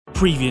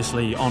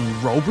Previously on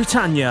Roll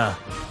Britannia.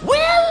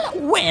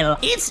 Well,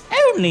 it's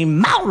only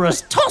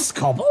Maurus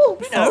Toscobble,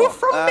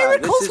 from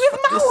Miracles with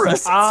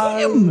Maurus.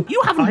 It's him.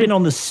 You haven't been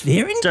on the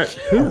sphere in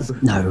years.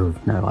 No,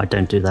 I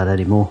don't do that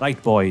anymore.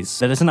 Right, boys,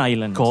 there is an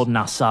island called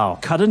Nassau,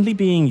 currently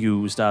being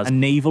used as a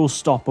naval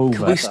stopover.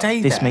 Can we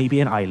stay This there? may be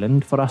an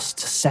island for us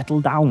to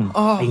settle down.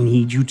 I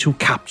need you to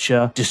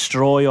capture,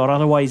 destroy, or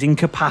otherwise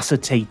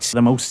incapacitate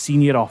the most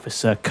senior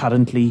officer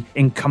currently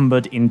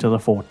encumbered into the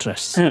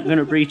fortress. I'm going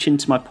to reach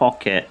into my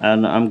pocket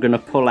and I'm going to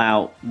pull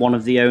out one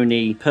of the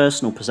only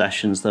personal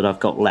possessions that I've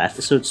got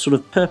left. So it's sort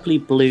of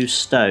purpley blue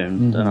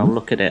stone, and I'll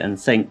look at it and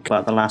think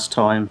about the last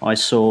time I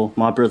saw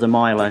my brother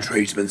Milo.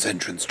 Tradesman's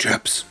entrance,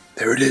 chaps.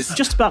 There it is.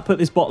 Just about put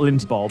this bottle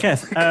into Bob.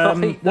 Keth,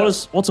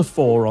 what's a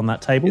 4 on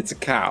that table? It's a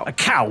cow. A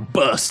cow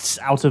bursts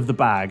out of the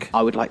bag.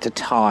 I would like to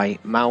tie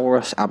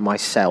Maurus and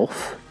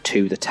myself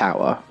to the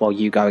tower while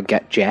you go and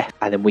get Jeff,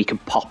 and then we can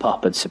pop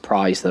up and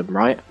surprise them,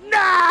 right?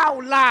 Now,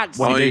 lads!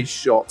 What do you do?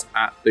 Shot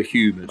at the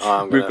human.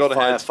 We've got a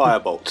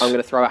firebolt. I'm going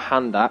to throw a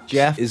hand axe.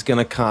 Jeff is going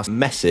to cast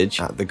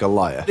message at the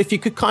Goliath. If you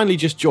could kindly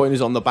just join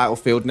us on the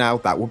battlefield now,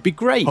 that would be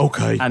great.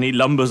 Okay. And he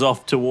lumbers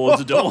off towards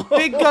the door.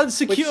 Big gun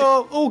secure,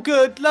 all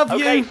good, love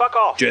you. fuck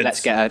off. Gents,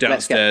 Let's get a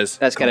downstairs.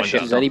 let's get Come a on,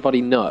 shift. down. Does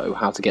anybody know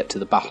how to get to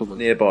the battlement?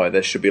 Nearby,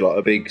 there should be like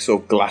a big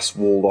sort of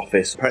glass-walled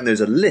office. Apparently,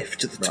 there's a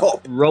lift at the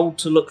top. Roll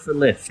to look for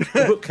lift.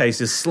 The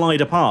bookcases slide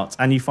apart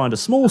and you find a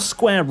small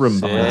square room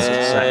behind That's it.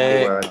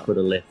 exactly where I put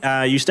a lift.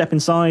 You step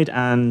inside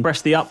and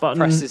press the up button,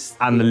 Presses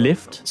and the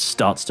lift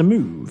starts to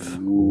move.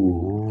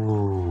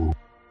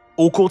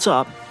 All caught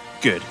up?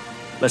 Good.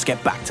 Let's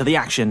get back to the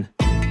action.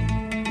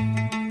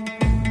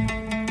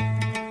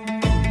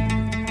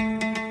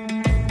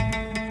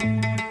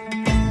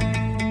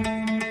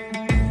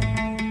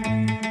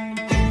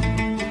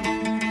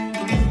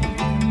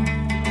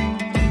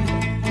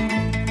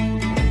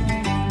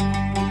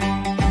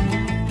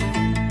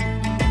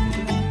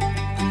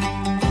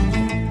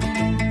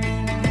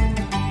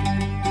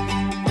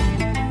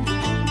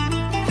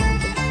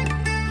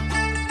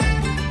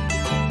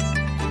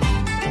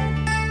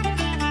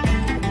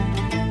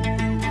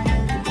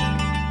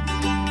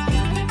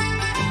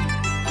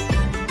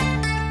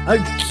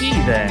 Okay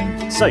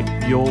then. So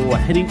you're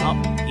heading up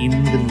in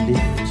the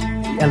lift,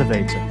 the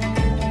elevator,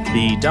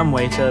 the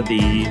dumbwaiter,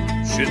 the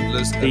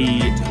Schindler's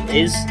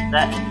Is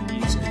that any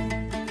music?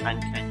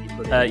 And can you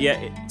put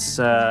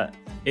it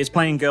it's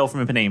playing Girl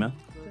from Ipanema.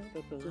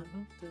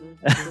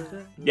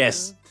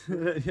 Yes.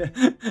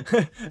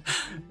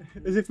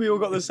 As if we all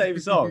got the same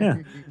song. Yeah.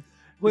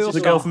 It's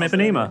the Girl from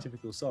Ipanema.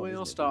 Typical song. We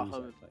all isn't it? start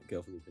Music humming. like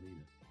Girl from Ipanema.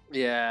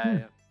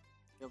 Yeah,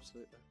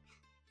 absolutely.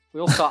 We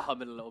all start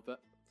humming a little bit.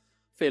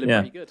 Feeling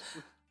Yeah. pretty good.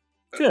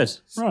 Good.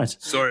 Right.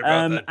 Sorry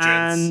about that,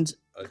 gents.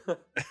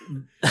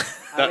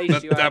 At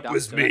least you That owned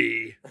was up to it.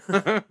 me.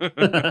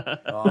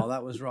 Oh,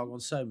 that was wrong on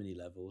so many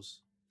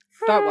levels.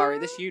 Don't worry,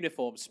 this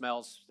uniform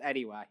smells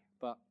anyway.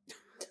 But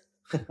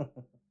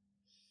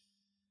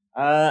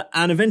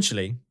And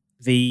eventually,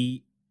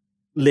 the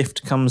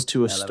lift comes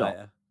to a stop.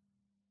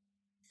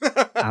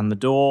 Elevator. And the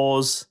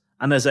doors,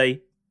 and there's a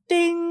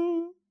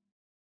ding,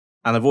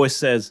 and the voice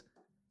says,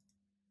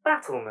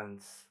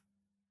 "Battlements."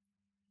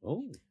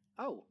 Oh.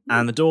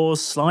 And the doors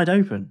slide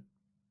open.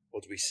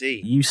 What do we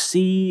see? You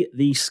see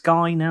the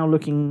sky now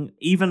looking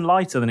even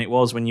lighter than it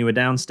was when you were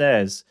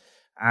downstairs,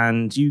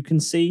 and you can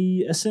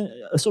see a sort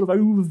of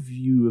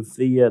overview of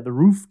the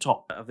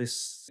rooftop of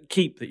this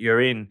keep that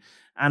you're in.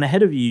 And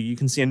ahead of you, you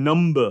can see a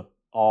number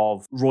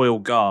of royal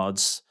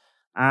guards,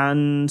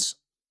 and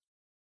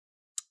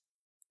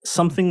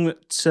something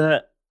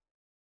that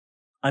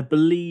I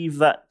believe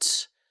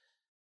that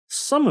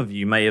some of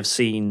you may have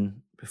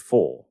seen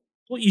before.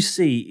 What you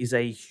see is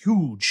a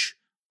huge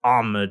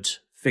armoured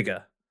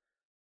figure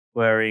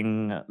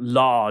wearing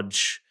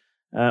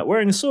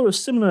wearing a sort of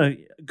similar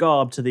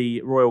garb to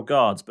the royal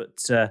guards,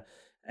 but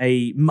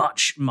a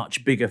much,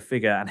 much bigger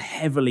figure and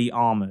heavily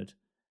armoured,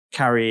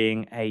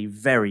 carrying a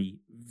very,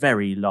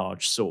 very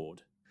large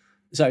sword.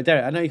 So,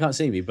 Derek, I know you can't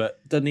see me,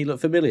 but doesn't he look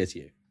familiar to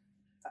you?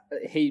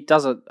 he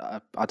doesn't.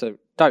 I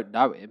don't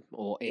know him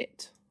or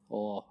it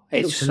or He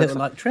it's looks a just little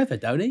like Trevor,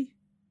 don't he?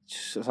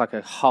 just like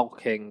a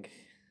hulking.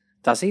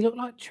 Does he look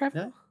like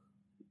Trevor?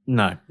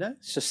 No. No?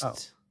 It's just Oh.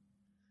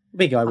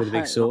 Big guy with a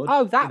big sword.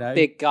 Oh, that you know.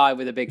 big guy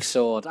with a big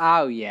sword.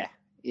 Oh, yeah.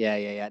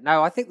 Yeah.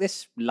 No, I think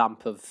this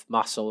lump of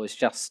muscle is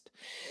just,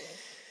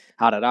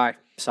 I don't know,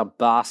 some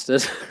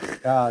bastard.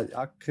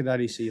 I could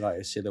only see like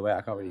a silhouette.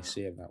 I can't really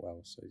see him that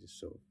well, so just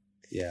sort of,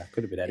 yeah,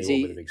 could have been Is anyone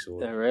he- with a big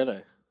sword. Oh,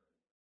 really?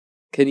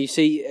 Can you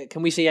see?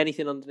 Can we see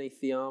anything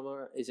underneath the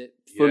armor? Is it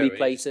fully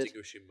plated?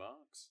 Distinguishing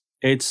marks.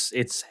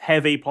 It's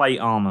heavy plate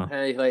armor.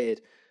 Heavy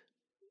plated.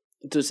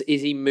 Is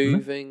he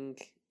moving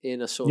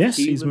in a sort Yes,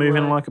 of? he's human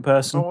moving way? like a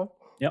person. Oh.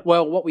 Yep.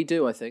 Well, what we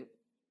do, I think,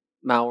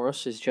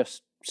 Malrus, is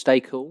just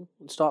stay cool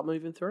and start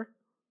moving through.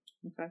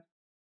 Okay.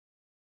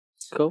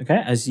 Cool.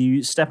 Okay, as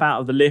you step out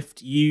of the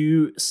lift,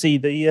 you see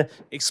the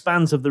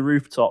expanse of the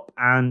rooftop,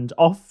 and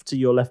off to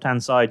your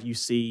left-hand side, you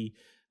see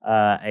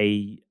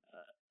a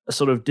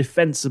sort of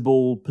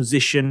defensible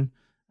position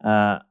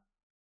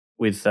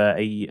with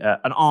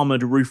an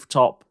armoured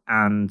rooftop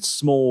and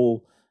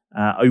small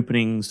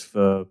openings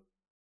for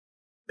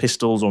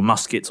pistols or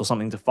muskets or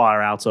something to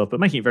fire out of, but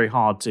making it very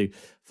hard to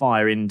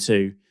fire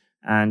into.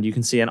 And you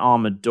can see an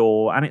armoured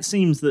door, and it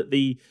seems that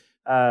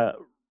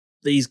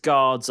these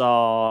guards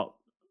are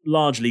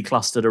largely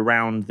clustered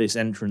around this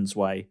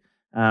entranceway.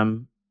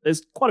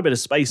 There's quite a bit of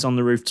space on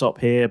the rooftop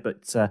here,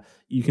 but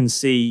you can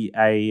see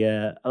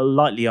a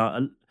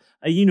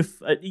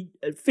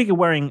figure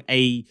wearing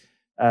a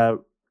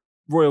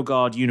Royal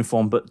Guard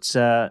uniform, but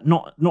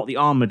not the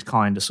armoured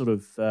kind, a sort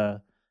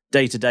of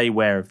day-to-day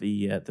wear of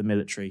the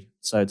military.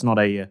 So it's not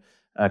a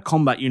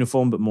combat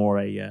uniform, but more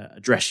a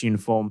dress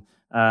uniform.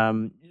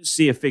 You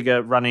see a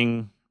figure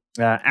running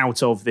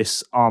out of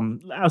this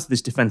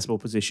defensible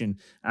position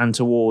and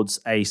towards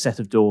a set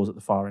of doors at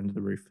the far end of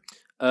the roof.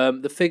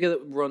 The figure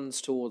that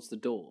runs towards the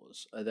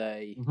doors, are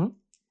they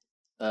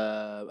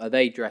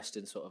dressed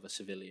in sort of a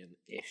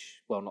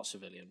civilian-ish? Well, not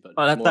civilian, but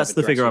that's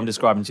the figure I'm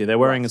describing to you. They're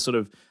wearing a sort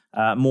of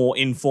more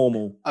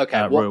informal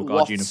Royal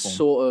Guard uniform. What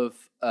sort of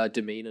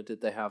demeanour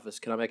did they have?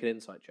 Can I make an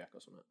insight check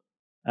or something?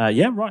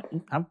 Yeah, right.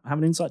 Have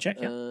an insight check.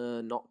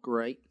 Yeah. Not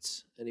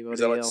great. Anybody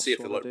Because I like to else see if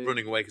they're like do?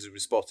 running away because we've been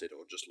spotted,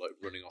 or just like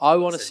running off. I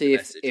want to see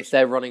if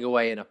they're running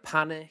away in a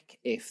panic.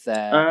 If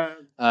they're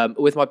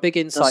with my big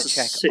insight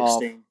check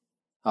 16.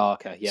 Oh,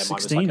 okay. Yeah,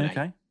 16, mine was like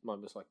okay.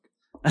 Mine was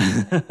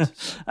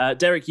like.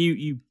 Derek,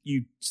 you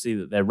see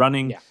that they're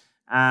running. Yeah.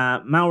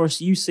 Malrus,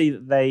 you see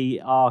that they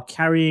are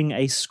carrying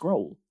a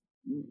scroll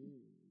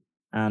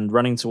and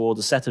running towards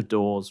a set of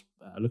doors,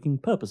 looking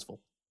purposeful.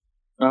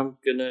 I'm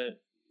gonna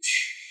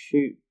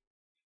shoot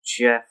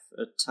Jeff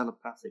a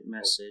telepathic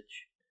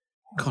message.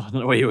 God, I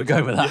don't know where you were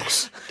going with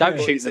that.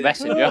 Don't shoot the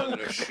messenger. I'm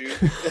gonna shoot.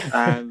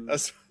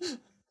 It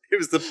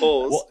was the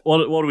pause.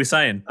 What are we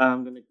saying?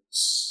 I'm gonna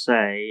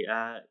say,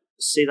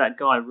 see that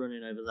guy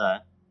running over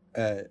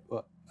there?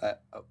 What?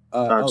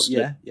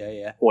 Yeah.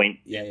 Point.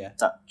 Yeah.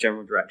 That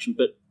general direction,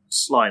 but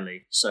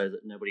slyly so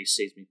that nobody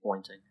sees me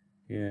pointing.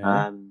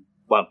 Yeah.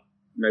 Well,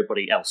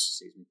 nobody else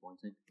sees me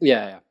pointing.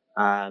 Yeah.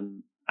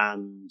 And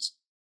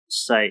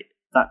say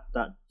that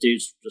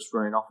dude's just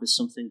running off with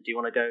something. Do you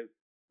want to go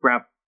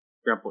grab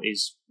what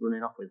he's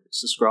running off with?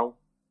 It's the scroll.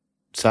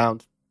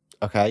 Sound.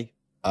 Okay.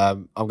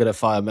 I'm going to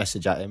fire a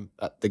message at him,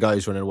 at the guy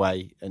who's running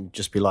away, and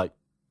just be like,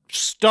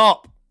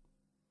 stop!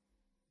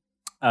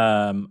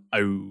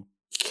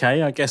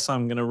 Okay, I guess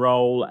I'm going to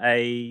roll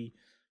a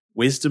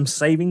wisdom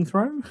saving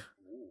throw.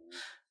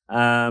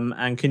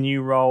 And can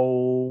you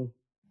roll...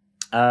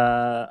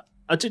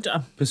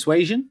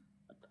 Persuasion?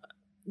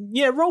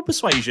 Yeah, roll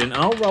persuasion,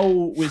 and I'll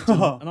roll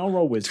wisdom.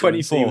 24.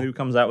 And see who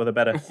comes out with a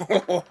better.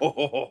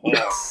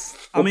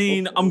 I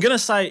mean, I'm gonna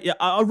say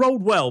I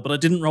rolled well, but I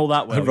didn't roll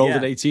that well. I rolled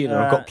an 18, and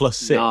I've got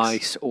 +6.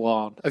 Nice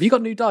one. Have you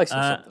got new dice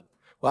or something?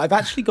 Well, I've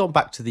actually gone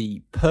back to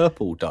the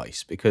purple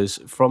dice because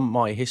from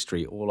my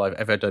history, all I've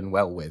ever done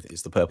well with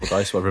is the purple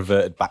dice. So I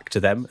reverted back to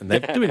them, and they're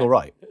doing all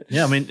right.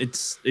 Yeah, I mean,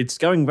 it's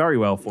going very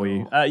well for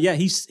you. Yeah,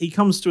 he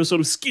comes to a sort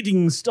of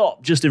skidding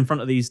stop just in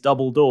front of these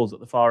double doors at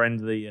the far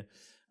end of the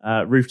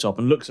rooftop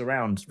and looks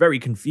around, very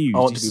confused. I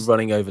want to be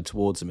running over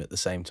towards him at the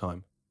same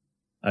time.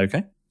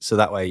 Okay. So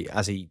that way,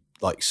 as he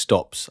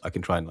stops, I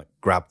can try and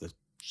grab the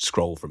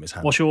scroll from his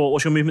hand. What's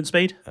your movement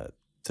speed?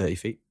 30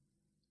 feet.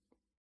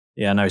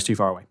 Yeah, no, it's too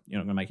far away. You're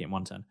not going to make it in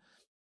one turn.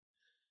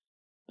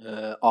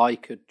 I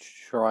could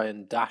try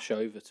and dash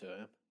over to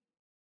him.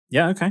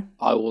 Yeah, okay.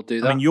 I will do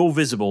that. I mean, you're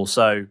visible,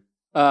 so...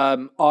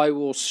 I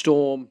will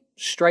storm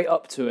straight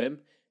up to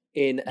him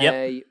in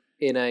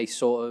a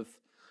sort of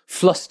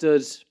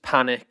flustered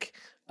panic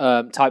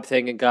type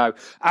thing and go,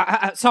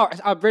 sorry,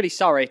 I'm really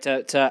sorry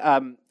to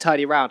turn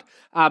you around.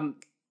 I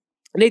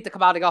need the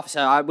commanding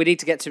officer. We need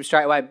to get to him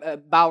straight away.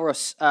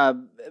 Malrus,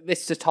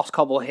 Mr.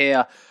 Toscobble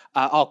here.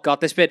 Oh,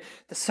 God, there's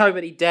so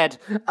many dead.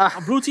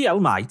 Bloody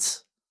hell,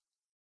 mate.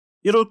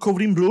 You're all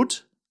covered in blood.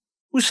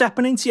 What's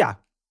happening to you?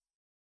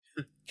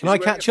 Can I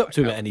catch up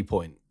to him at any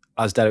point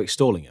as Derek's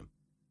stalling him?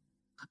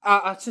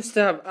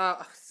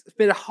 It's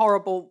been a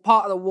horrible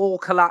part of the wall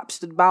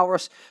collapsed and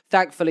Malrus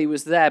thankfully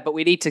was there, but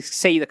we need to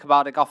see the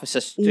commanding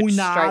officer straight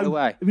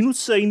away. Have you not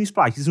seen this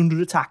place is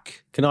under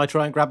attack? Can I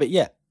try and grab it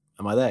yet?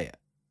 Am I there yet?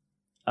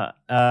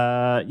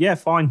 Yeah,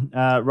 fine.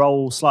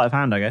 Roll sleight of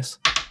hand, I guess.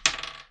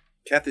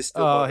 Kath is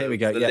still here we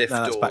go. Yeah, lift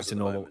that's doors back to at the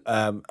normal.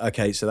 moment.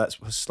 Okay, so that's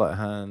sleight of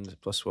hand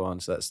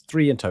 +1, so that's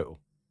 3 in total.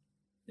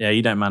 Yeah,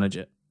 you don't manage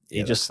it. Yeah,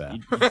 You just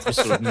that's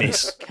sort of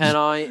miss.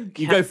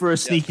 You go for a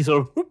sneaky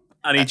sort of, whoop,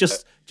 and he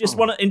just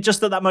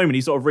at that moment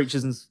he sort of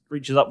reaches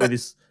up with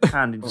his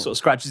hand and sort of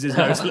scratches his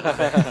nose.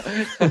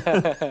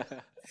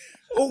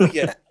 Oh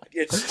yeah.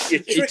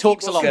 He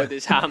talks along with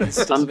his hands,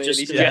 doesn't he? And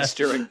he's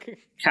gesturing.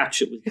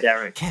 Catch up with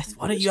Derek. Keth,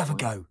 why don't you have a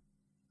go?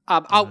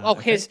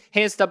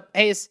 Here's the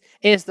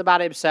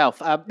man himself,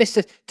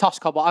 Mr.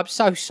 Toscobble. I'm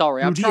so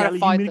sorry. I'm trying to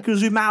find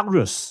because of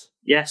Malrus.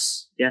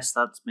 Yes,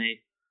 that's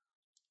me.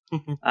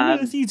 What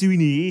are you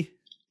doing here?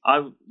 I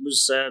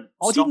was. I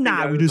didn't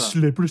know the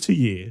celebrity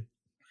here.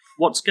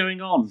 What's going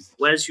on?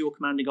 Where's your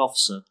commanding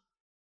officer?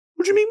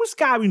 What do you mean? What's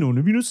going on?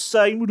 Have you not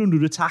seen we're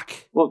under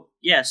attack? Well,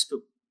 yes, but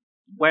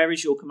Where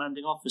is your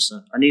commanding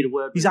officer? I need a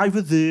word. He's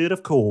over there,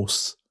 of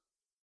course.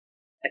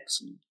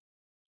 Excellent.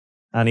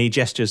 And he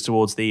gestures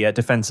towards the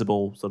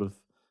defensible sort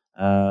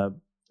of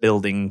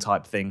building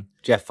type thing.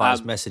 Jeff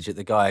fires a message at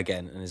the guy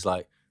again and is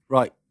like,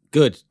 right,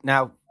 good.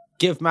 Now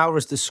give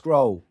Malrus the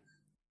scroll.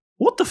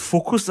 What the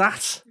fuck was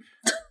that?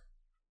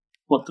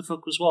 What the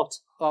fuck was what?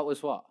 What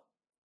was what?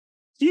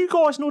 Do you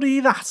guys not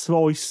hear that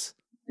voice?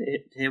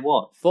 Hear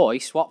what?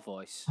 Voice? What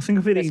voice? I think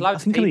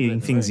I'm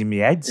hearing things in my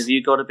head. Have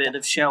you got a bit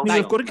of shell? No,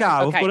 I've got to go.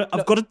 Okay,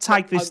 I've got to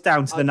take this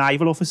down to the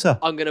naval officer.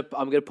 I'm gonna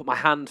put my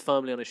hand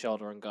firmly on his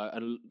shoulder and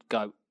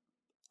go.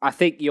 I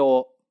think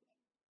your,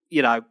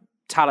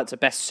 talents are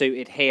best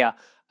suited here.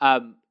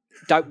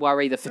 Don't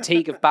worry, the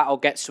fatigue of battle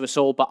gets to us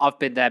all, but I've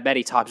been there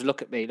many times.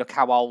 Look at me, look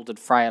how old and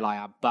frail I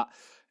am. But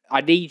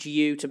I need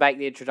you to make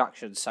the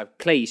introduction, so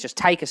please just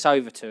take us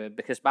over to him,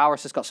 because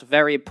Malrus has got some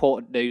very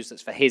important news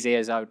that's for his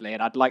ears only,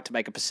 and I'd like to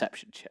make a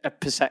persuasion check. Roll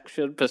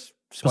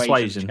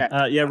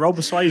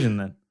persuasion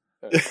then.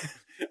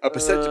 A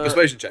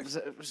persuasion check.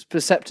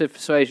 Perceptive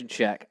persuasion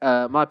check.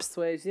 My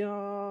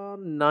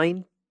persuasion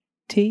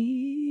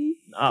 90.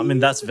 I mean,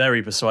 that's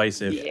very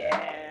persuasive.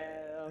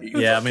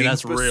 Yeah, I mean,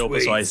 that's real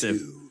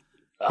persuasive.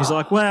 He's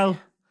like, well,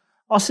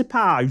 I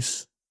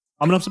suppose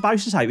I'm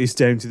supposed to take this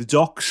down to the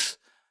docks.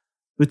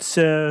 But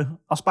I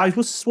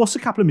suppose what's a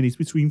couple of minutes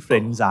between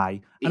friends, eh?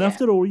 And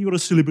after all, you got a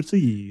celebrity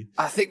here.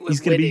 I think he's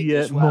going to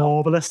be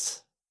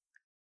marvellous.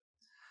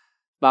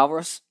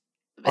 Malrus?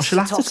 I shall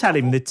have to tell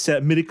him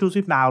that Miracles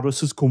with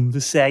Malrus has come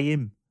to see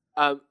him.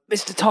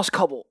 Mr.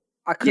 Toscobble,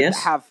 I could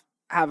have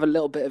a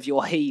little bit of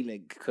your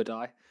healing, could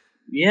I?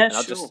 Yeah,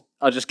 and sure.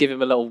 I'll just give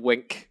him a little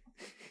wink.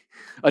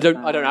 I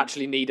don't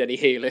actually need any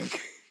healing.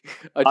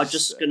 I'm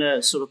just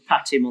gonna sort of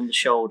pat him on the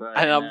shoulder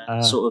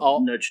and sort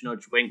of nudge,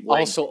 wink, wink.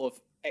 I'll sort of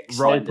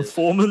roll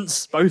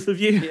performance, both of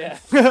you. Yeah.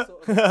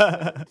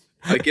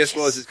 I guess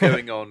whilst it's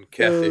going on,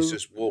 Keth is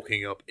just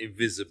walking up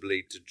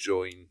invisibly to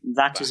join.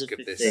 That is a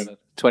 15.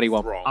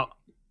 21.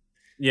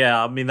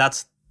 Yeah, I mean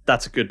that's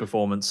a good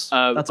performance.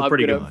 That's a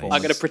pretty good performance.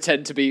 I'm going to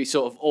pretend to be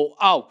sort of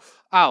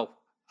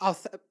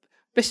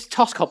Mr.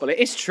 Toscobble, it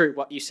is true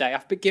what you say.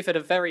 I've been given a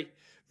very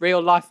real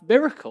life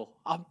miracle.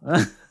 I'm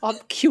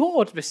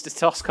cured, Mr.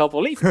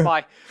 Toscobble. Even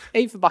my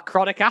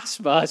chronic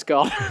asthma has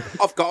gone.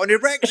 I've got an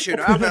erection.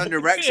 I've had an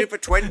erection for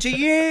 20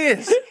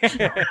 years.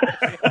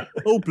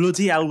 Oh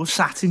bloody hell! We're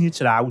sat in your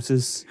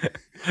trousers.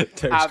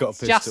 Terry's got a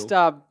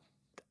pistol.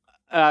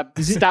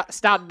 Just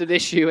standard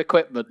issue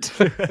equipment.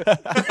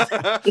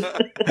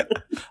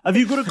 Have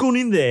you got a gun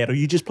in there, or are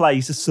you just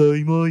pleased to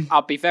see me?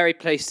 I'll be very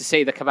pleased to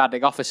see the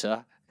commanding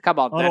officer. Come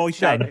on, all right,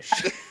 then.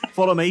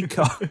 Follow me,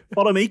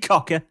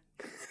 cocker.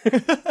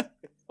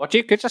 What,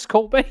 you could just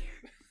call me?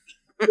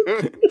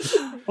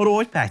 All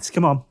right, Pat,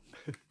 come on.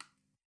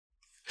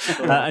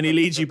 And he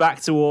leads you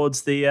back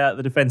towards the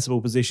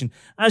defensible position.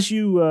 As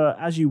you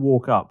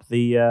walk up,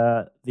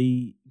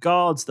 the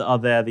guards that are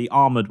there, the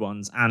armored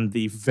ones and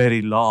the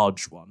very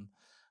large one,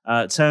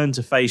 turn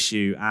to face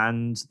you,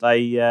 and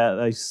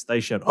they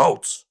shout,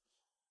 "Halt!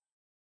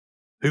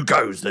 Who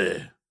goes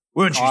there?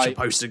 Weren't you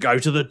supposed to go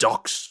to the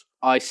docks?"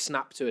 I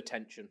snap to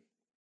attention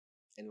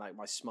in like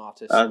my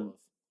smartest sort of.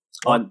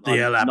 What the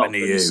hell happened to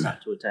you?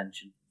 Snap to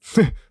attention.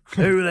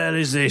 Who the hell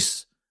is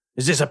this?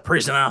 Is this a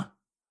prisoner?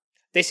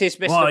 This is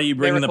Mr. Why are you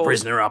bringing Miracle? the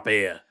prisoner up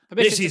here?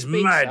 Permission This to is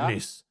speak,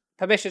 madness. Sir.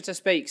 Permission to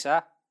speak,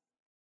 sir.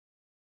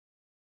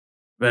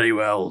 Very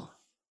well.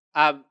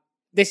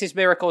 This is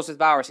Miracles with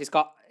Malrus. This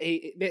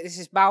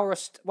is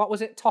Malrus. What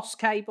was it?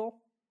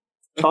 Toscobble.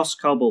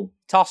 Toscobble.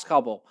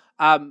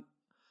 And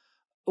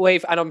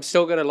I'm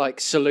still gonna like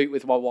salute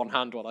with my one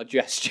hand while I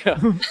gesture.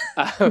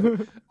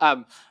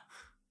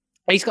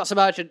 He's got some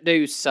urgent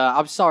news, sir.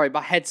 I'm sorry,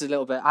 my head's a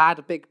little bit. I had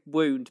a big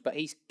wound, but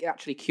he's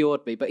actually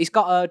cured me. But he's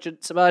got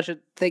some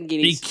urgent thing he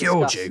needs to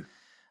cured discuss. you?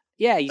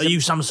 Yeah. Are you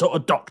some sort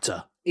of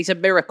doctor? He's a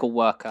miracle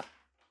worker.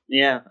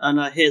 Yeah,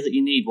 and I hear that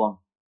you need one.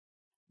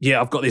 Yeah,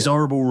 I've got this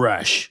horrible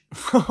rash.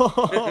 Not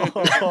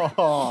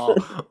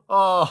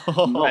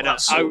that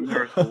sort of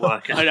miracle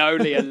worker. And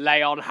only a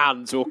lay on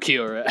hands will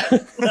cure it.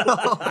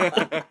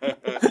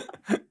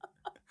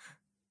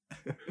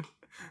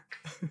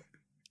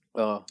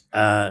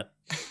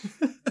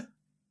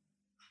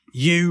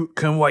 You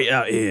can wait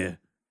out here.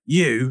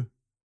 You,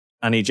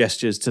 and he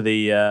gestures to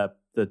the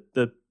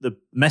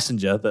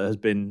messenger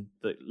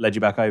that led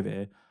you back over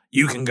here.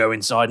 You can go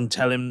inside and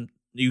tell him.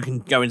 You can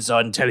go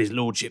inside and tell his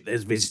lordship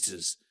there's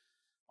visitors.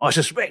 I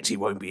suspect he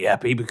won't be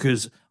happy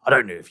because I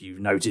don't know if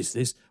you've noticed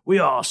this. We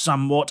are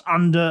somewhat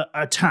under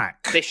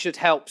attack. This should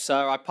help,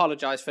 sir. I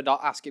apologise for not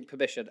asking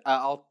permission.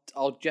 I'll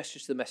gesture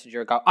to the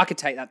messenger and go, I can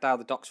take that down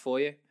the docks for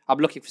you. I'm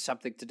looking for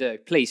something to do.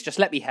 Please, just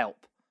let me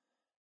help.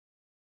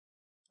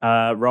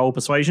 Roll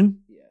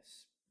persuasion.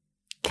 Yes.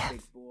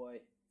 Big boy.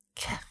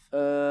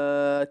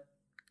 Where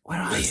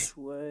are you?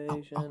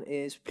 Persuasion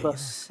is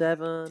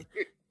 +7.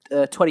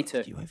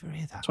 22. You over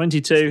here that?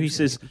 22. He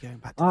says,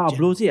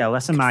 bloody hell,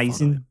 that's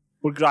amazing.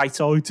 What a great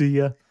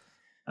idea.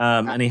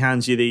 And he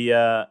hands you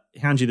the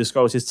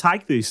scroll. He says,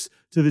 take this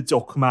to the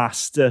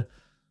dockmaster.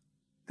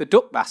 The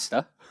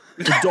Duckmaster?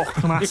 The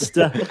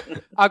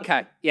dockmaster.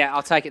 Okay, yeah,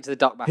 I'll take it to the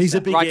dockmaster. He's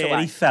a big right hairy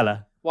away.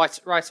 fella.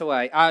 Right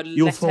away.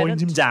 You'll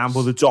find him down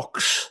by the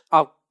docks.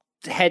 I'll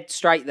head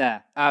straight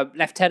there.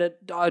 Lieutenant,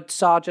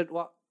 Sergeant,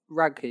 what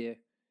rank are you?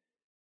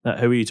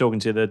 Who are you talking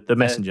to? The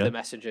messenger? The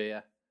messenger,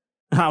 yeah.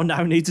 Oh,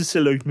 no need to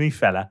salute me,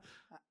 fella.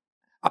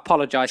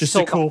 Apologise. Just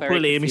a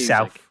corporal here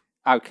myself.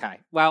 Okay,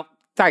 well,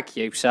 thank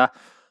you, sir.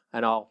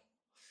 And I'll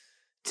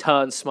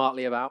turn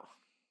smartly about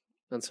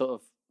and sort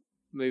of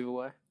move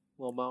away.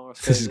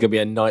 This is going to be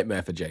a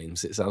nightmare for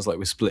James. It sounds like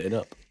we're splitting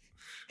up.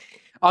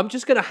 I'm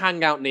just going to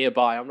hang out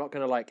nearby. I'm not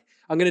going to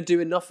I'm going to do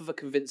enough of a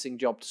convincing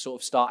job to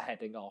sort of start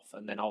heading off,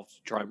 and then I'll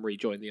try and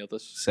rejoin the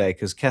others. Say,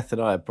 because Keth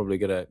and I are probably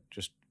going to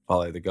just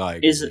follow the guy.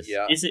 Is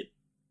it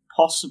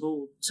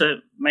possible to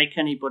make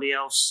anybody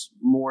else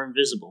more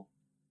invisible?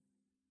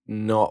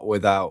 Not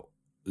without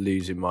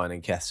losing mine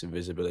and Keth's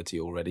invisibility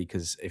already,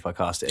 because if I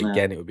cast it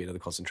again, it would be another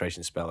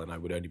concentration spell, and I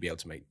would only be able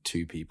to make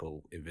 2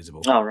 people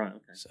invisible. Oh, right,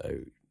 okay. So,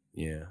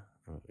 yeah.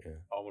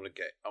 I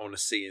want to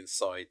see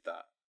inside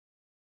that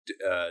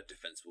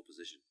defensible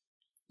position.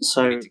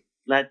 So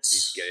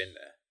let's get in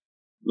there.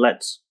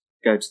 Let's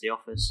go to the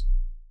office.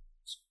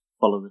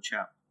 Follow the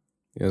chap.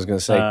 I was going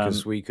to say,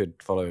 because we could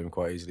follow him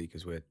quite easily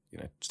because we're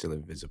still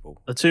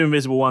invisible. The 2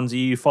 invisible ones, are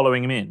you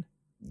following him in?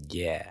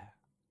 Yeah.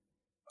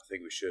 I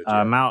think we should.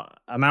 Yeah.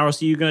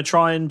 Maurus, are you going to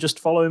try and just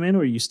follow him in, or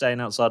are you staying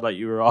outside like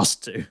you were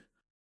asked to?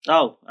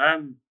 Oh,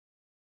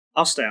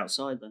 I'll stay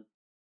outside then.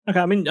 Okay,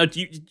 I mean,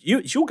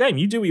 it's your game.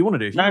 You do what you want to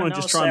do. If you want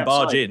to just try and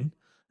barge in,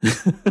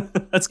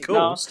 that's cool.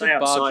 No, I'll stay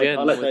outside.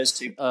 I'll let those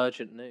 2.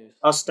 Urgent news.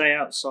 I'll stay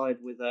outside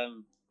with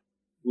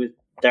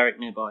Derek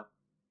nearby.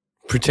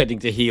 Pretending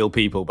to heal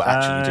people, but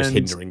actually just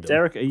hindering them.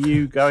 Derek, are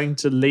you going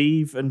to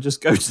leave and just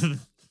go to the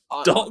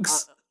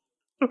docks?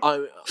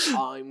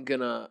 I'm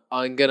gonna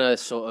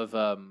sort of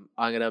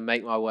I'm gonna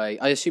make my way.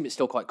 I assume it's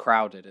still quite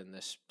crowded in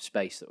this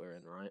space that we're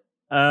in, right?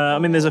 I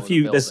mean, there's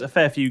a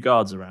fair few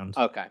guards around.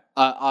 Okay,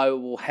 I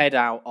will head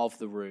out of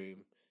the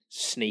room.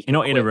 Sneak. You're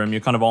not in a room.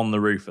 You're kind of on the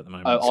roof at the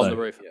moment. On the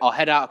roof. Yeah. I'll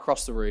head out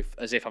across the roof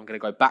as if I'm going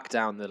to go back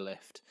down the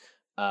lift,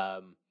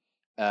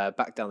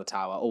 back down the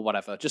tower or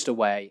whatever, just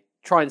away.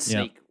 Try and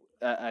sneak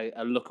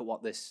a look at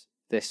what this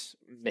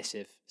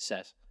missive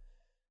says.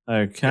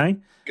 Okay.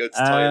 Go to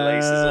tie your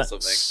laces or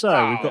something.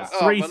 So we've got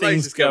 3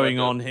 things going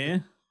on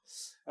here.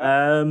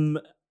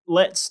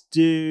 Let's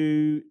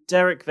do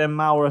Derek, then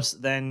Maurus,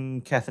 then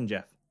Keth and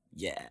Jeff.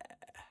 Yeah.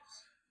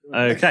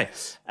 Okay.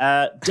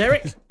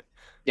 Derek.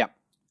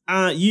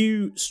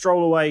 You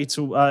stroll away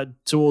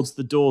towards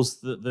the doors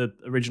that the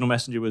original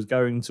messenger was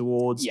going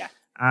towards. Yeah.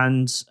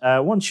 And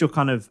once you're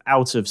kind of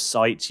out of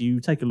sight, you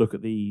take a look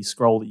at the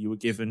scroll that you were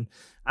given.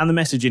 And the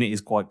message in it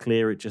is quite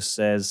clear. It just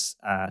says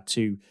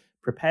to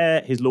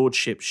prepare his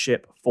lordship's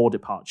ship for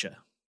departure.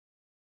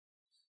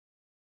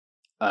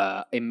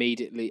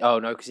 Immediately. Oh,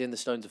 no, because in the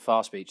Stones of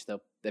Far Speech,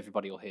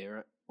 everybody will hear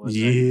it.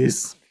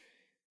 Yes.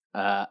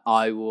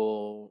 I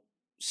will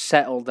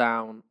settle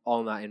down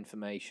on that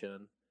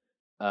information.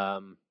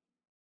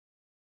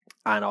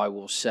 And I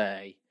will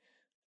say,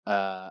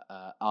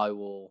 I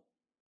will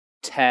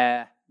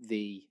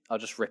I'll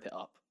just rip it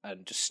up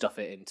and just stuff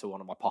it into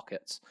one of my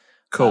pockets.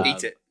 Cool.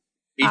 Eat it.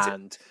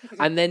 And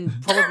then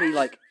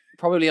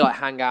probably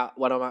hang out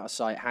when I'm out of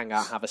sight,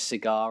 have a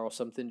cigar or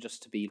something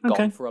just to be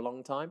gone for a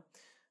long time.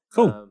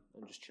 Cool.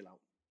 And just chill out.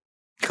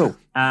 Cool.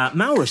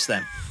 Maurus,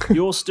 then.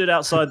 You're stood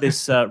outside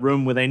this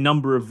room with a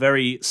number of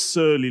very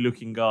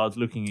surly-looking guards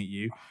looking at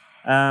you.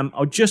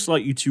 I'd just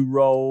like you to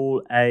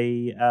roll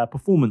a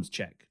performance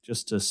check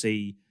just to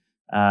see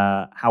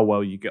how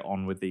well you get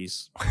on with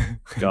these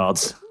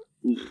guards.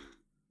 Okay.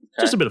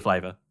 Just a bit of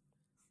flavour.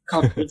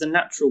 God, with the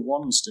natural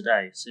ones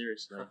today,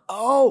 seriously.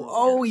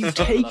 Oh, you've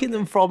taken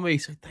them from me.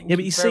 So thank you. Yeah,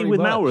 but you see, with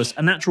Maurus,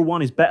 a natural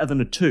 1 is better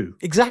than a 2.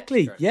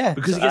 Exactly, yeah.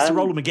 Because he gets to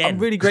roll them again. I'm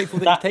really grateful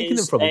that you've taken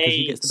them from me because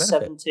he gets the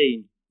benefit.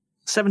 17.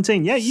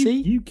 17, yeah,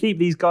 you keep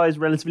these guys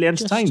relatively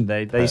entertained.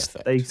 They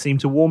seem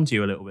to warm to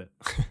you a little bit.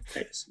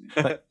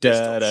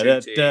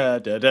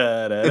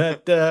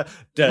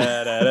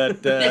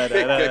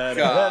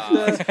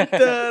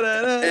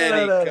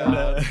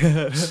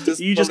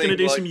 You just going to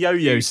do some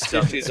yo-yo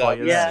stuff?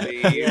 Yeah.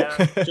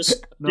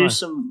 Just do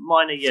some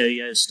minor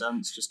yo-yo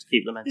stunts just to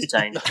keep them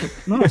entertained.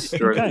 Nice.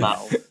 During the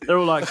battle. They're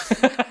all like,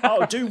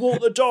 "Oh, do walk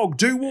the dog!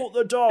 Do walk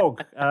the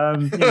dog!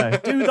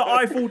 Do the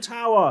Eiffel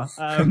Tower!"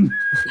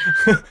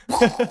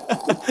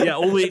 Yeah,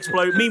 all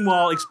the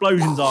Meanwhile,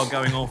 explosions are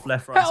going off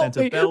left, right,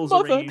 centre. Bells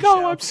are ringing.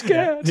 No, I'm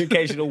scared. The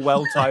occasional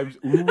well-timed.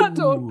 I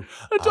don't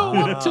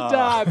want to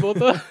die,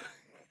 mother.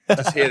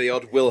 Just hear the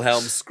odd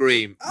Wilhelm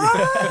scream.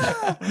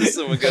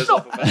 Someone goes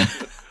off about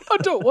it. I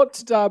don't want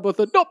to die,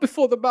 mother. Not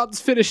before the man's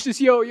finished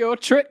his yo-yo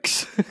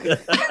tricks.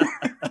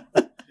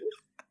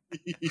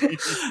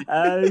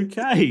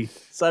 Okay,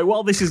 so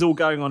while this is all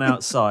going on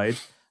outside,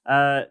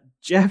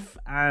 Jeff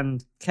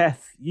and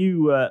Keth,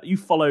 you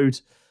followed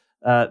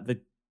the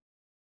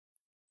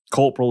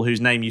corporal whose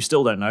name you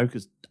still don't know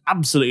because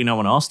absolutely no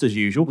one asked as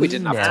usual. We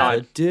didn't have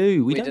time.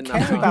 We don't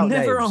care about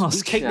names. Never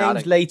ask. We take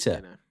names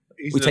later.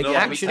 We take the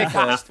action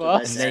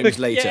first and names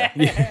later.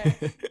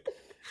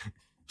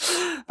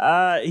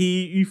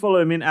 You follow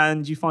him in,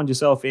 and you find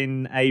yourself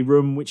in a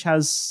room which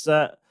has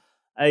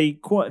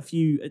quite a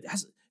few.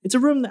 It's a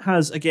room that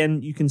has,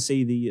 again, you can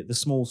see the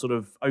small sort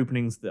of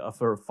openings that are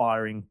for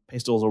firing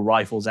pistols or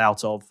rifles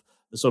out of.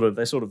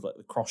 They're sort of like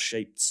the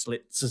cross-shaped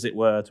slits, as it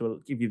were,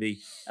 to give you the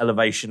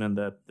elevation and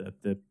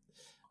the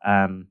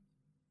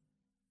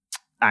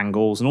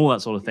angles and all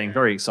that sort of thing.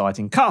 Very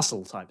exciting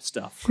castle type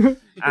stuff.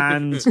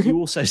 And you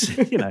also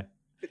see,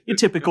 your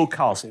typical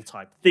castle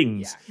type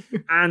things. Yeah.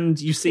 And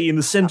you see in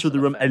the center of the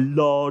room a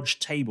large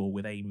table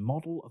with a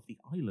model of the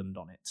island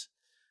on it.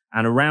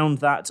 And around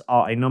that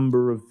are a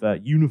number of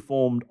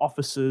uniformed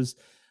officers.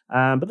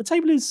 But the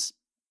table is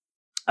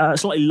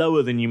slightly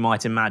lower than you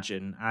might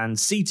imagine. And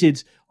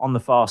seated on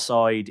the far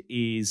side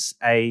is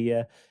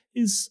a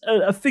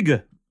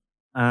figure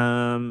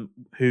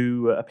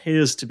who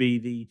appears to be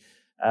the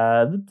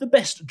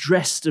best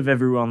dressed of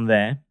everyone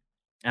there.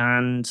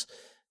 And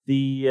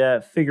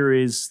the figure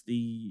is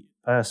the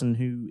person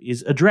who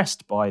is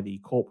addressed by the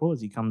corporal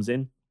as he comes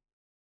in.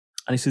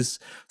 And he says,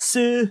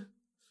 "Sir,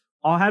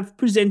 I have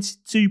present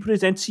to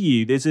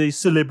you. There's a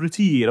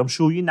celebrity here. I'm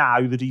sure you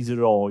know that he's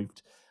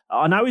arrived.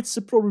 I know it's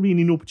probably an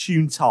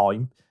inopportune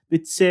time,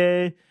 but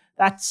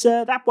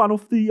that one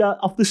off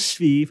the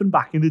sphere from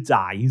back in the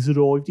day has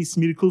arrived. It's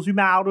Miracles with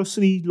Maurus,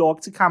 and he'd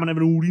like to come and have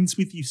an audience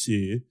with you,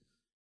 sir."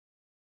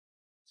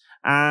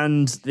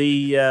 And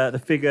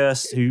the figure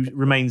who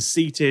remains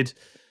seated,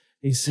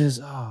 he says,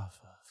 "Oh,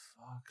 for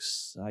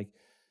fuck's sake.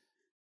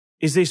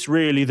 Is this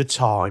really the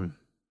time?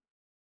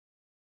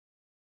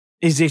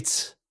 Is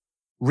it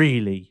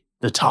really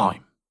the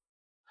time?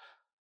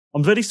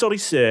 I'm very sorry,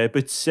 sir,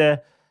 but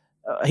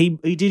he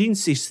did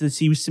insist that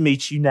he was to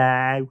meet you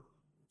now."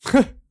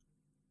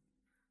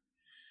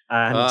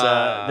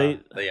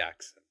 And the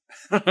accent.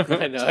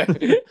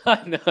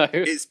 I know.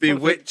 It's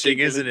bewitching,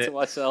 isn't it? To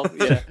myself,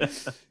 yeah.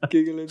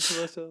 Giggling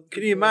to myself.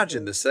 Can you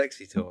imagine the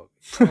sexy talk?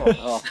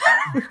 Oh.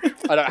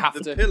 I don't have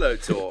the to. Pillow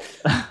talk.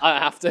 I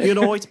have to. You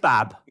know, it's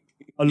Bab.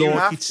 I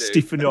like it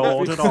stiff and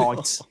hard and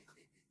right.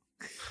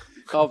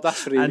 Oh,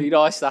 that's really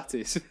nice, that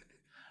is.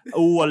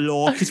 Oh, I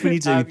like it when you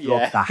do it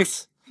like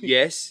that.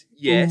 Yes.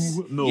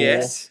 Ooh, more.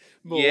 Yes.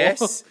 More.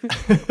 Yes.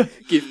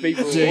 Give me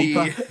more.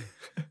 Deeper.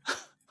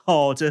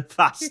 Harder,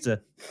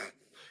 faster.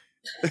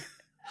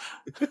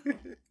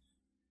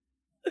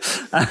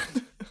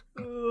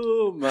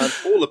 Oh, man.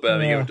 All of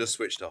Birmingham just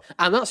switched off.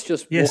 And that's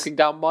just walking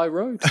down my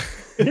road.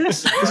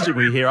 Yes, that's what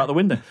we hear out the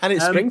window. And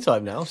it's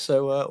springtime now,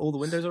 so all the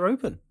windows are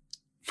open.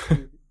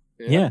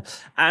 Yeah.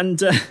 And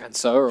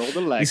so are all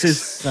the legs. He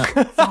says,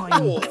 fine.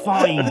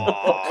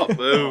 Oh,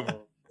 boom.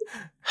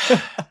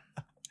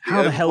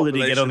 How the hell did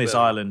he get on this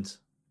island?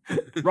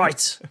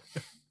 Right.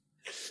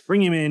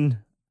 Bring him in.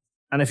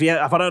 And if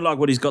I don't like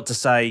what he's got to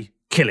say,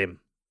 kill him.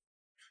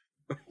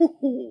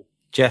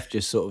 Jeff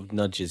just sort of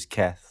nudges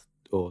Keth,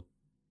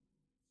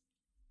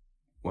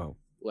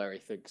 where he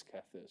thinks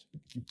Keth is.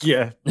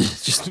 Yeah.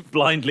 Just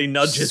blindly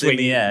nudges in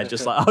the air,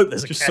 just like, I hope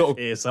there's a Keth sort of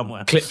here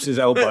somewhere. Clips his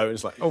elbow and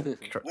is like, oh.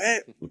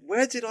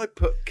 Where did I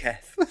put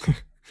Keth?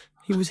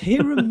 He was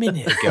here a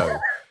minute ago.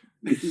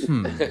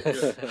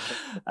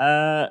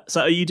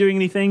 So are you doing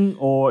anything,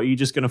 or are you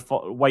just going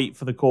to wait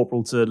for the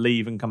corporal to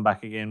leave and come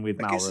back again with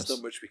Maurus? I guess there's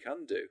not much we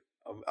can do.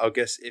 I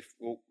guess if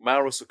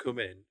Maurus will come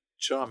in,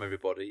 charm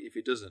everybody. If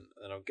he doesn't,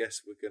 then I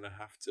guess we're going to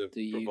have to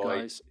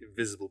provide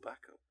invisible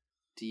backup.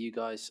 Do you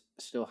guys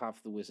still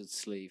have the wizard's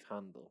sleeve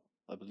handle?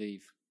 I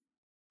believe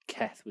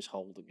Keth was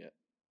holding it,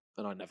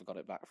 and I never got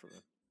it back from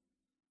him.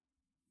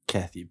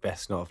 Keth, you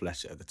best not have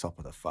left it at the top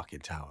of the fucking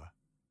tower.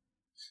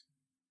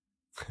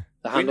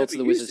 The handle to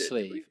the wizard's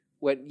sleeve.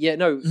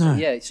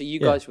 So you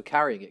guys were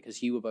carrying it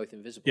because you were both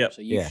invisible,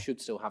 so you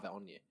should still have it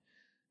on you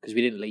because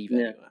we didn't leave it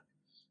anywhere.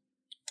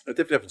 I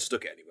definitely haven't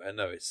stuck it anywhere.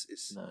 No,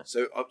 it's no.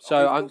 So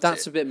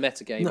that's a bit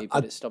metagamey,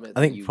 but it's something.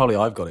 I think probably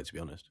I've got it, to be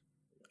honest.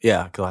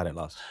 Yeah, because I had it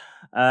last.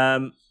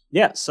 Are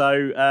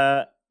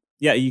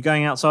you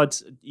going outside?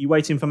 Are you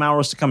waiting for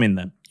Maurus to come in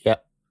then? Yeah.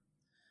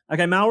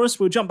 Okay, Maurus,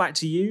 we'll jump back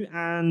to you,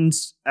 and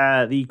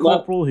the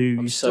corporal, who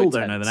you still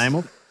don't know the name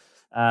of,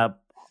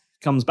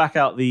 comes back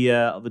out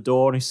the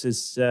door, and he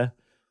says,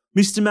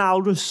 "Mr.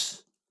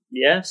 Maurus."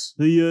 Yes?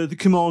 The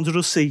commander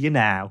will see you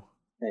now.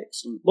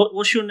 Excellent.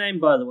 What's your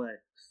name, by the way?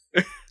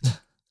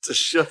 To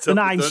shut up the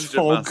name's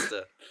Fog.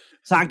 Master.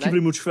 Thank you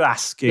very much for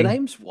asking. The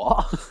name's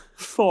what?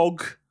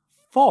 Fog.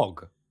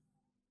 Fog?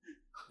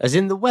 As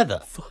in the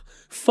weather?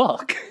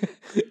 Fuck.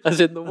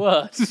 As in the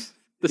word.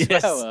 The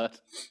swear word.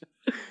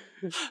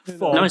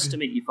 Fog. Nice to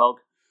meet you, Fog.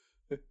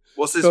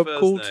 What's his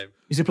first name?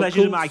 It's a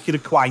pleasure to make your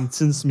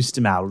acquaintance,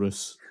 Mr.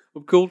 Maurus.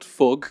 I'm called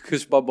Fug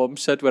because my mum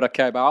said when I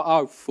came out,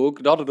 "Oh,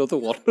 Fug, not another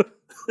one."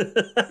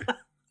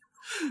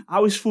 I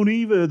was funny,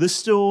 you've heard the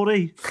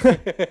story.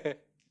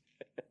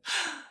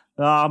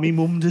 Me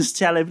mum does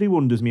tell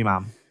everyone, does me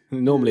mum?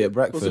 Normally at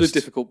breakfast. It wasn't a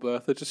difficult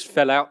birth. I just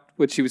fell out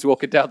when she was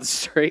walking down the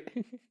street.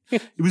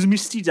 It was a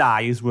misty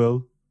day as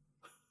well.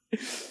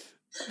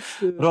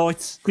 Right,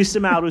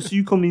 Mr. Maurus,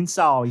 you come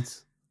inside.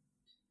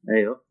 There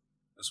you go.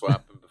 That's what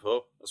happened before.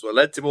 That's what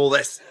led to all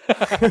this.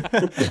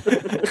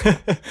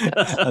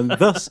 And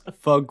thus,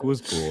 Fog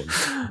was born.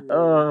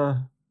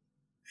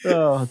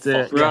 Oh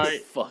dear.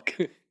 Right. Fuck.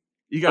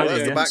 You go.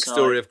 That's the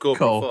backstory of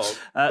Corporal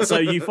Fog. So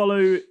you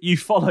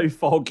follow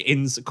Fog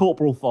in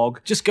Corporal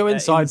Fog. Just go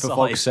inside for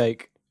Fog's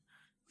sake.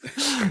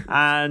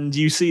 And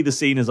you see the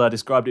scene as I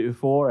described it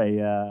before: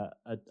 a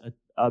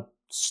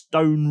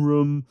stone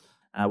room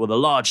with a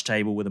large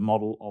table with a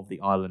model of the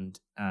island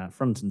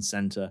front and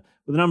center,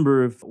 with a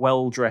number of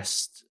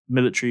well-dressed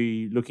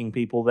military-looking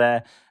people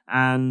there,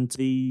 and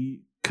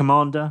the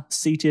commander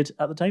seated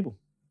at the table.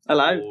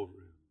 Hello.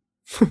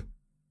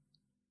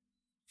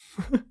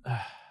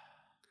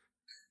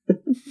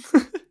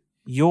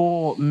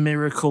 Your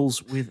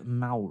miracles with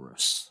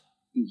Malrus.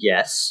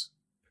 Yes.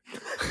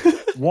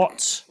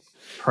 What,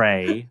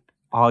 pray,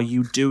 are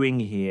you doing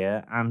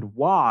here, and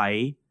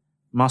why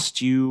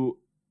must you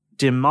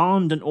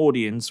demand an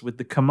audience with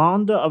the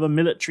commander of a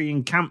military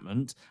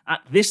encampment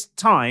at this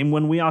time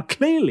when we are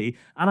clearly,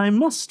 and I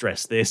must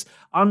stress this,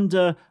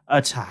 under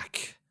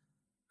attack?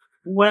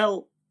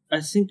 Well,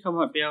 I think I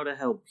might be able to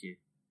help you.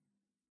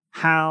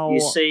 How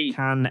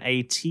can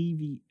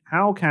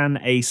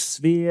a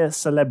sphere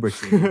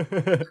celebrity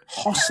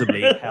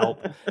possibly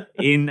help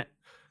in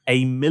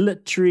a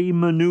military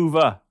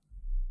maneuver?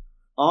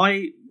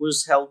 I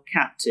was held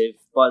captive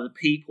by the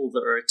people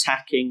that are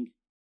attacking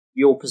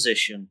your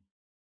position,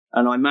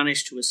 and I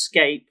managed to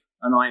escape,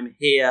 and I am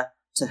here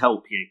to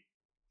help you.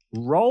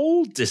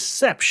 Roll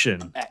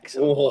deception.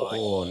 Excellent.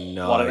 Oh,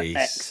 nice. What an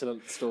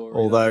excellent story.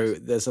 Although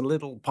there's a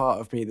little part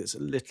of me that's a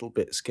little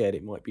bit scared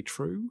it might be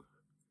true.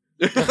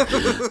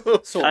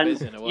 Sort of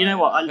is in a way. You know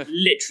what? I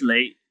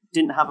literally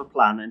didn't have a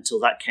plan until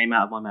that came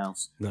out of my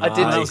mouth. I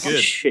did. That was good.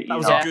 Shit, That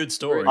was a good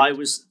story. I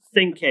was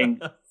thinking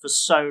for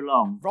so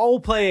long. Role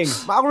playing.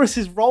 Malrus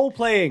is role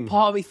playing.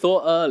 Part of me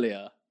thought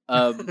earlier,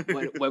 when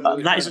we were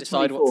trying that to is a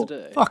decide what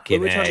to do. Fucking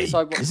we were trying to A. decide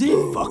what Because to he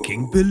do.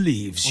 fucking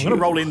believes I'm you. going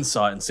to roll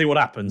insight and see what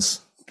happens.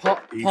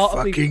 Part He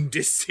of me, fucking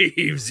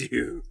deceives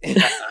you. He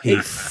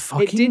it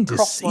fucking did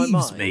cross my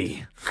deceives mind.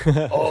 me.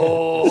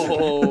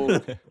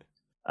 Oh,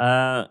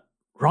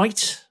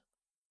 Right.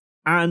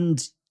 And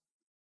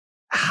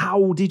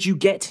how did you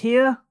get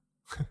here?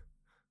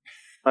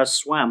 I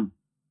swam.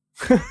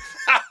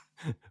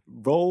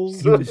 Roll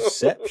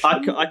deception.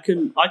 I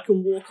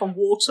can walk on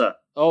water.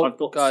 oh, I've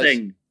got guys.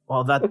 thing.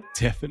 Well, that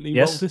Definitely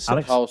Yes, roll deception.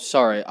 Alex? Oh,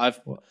 sorry.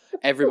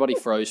 Everybody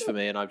froze for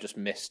me, and I've just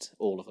missed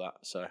all of that.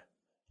 So,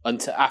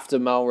 until after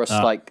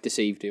Malrus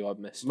deceived you, I've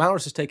missed.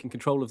 Malrus has taken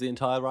control of the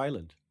entire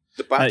island.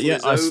 The battle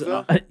is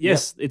over.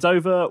 yes, it's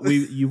over.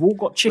 You've all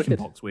got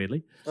chickenpox,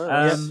 weirdly.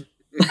 Yes.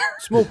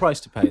 Small price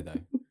to pay, though.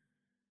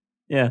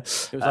 Yeah.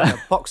 It was like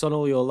a box on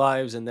all your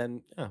lives and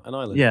then an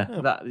island. Yeah,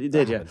 Oh, that it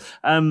did.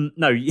 happened.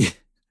 No,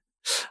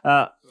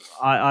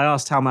 I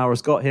asked how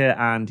Malrus got here,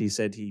 and he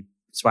said he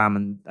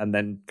swam and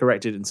then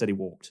corrected and said he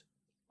walked.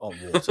 On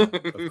water,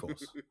 of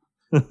course.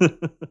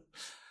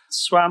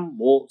 Swam,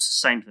 walked,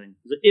 same thing.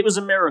 It was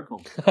a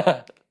miracle.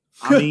 I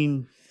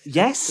mean,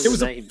 yes, It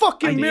was a Same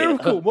fucking idea.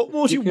 miracle. What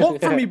more do you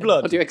want from me,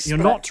 blood? What do you expect? You're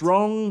not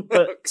wrong,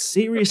 but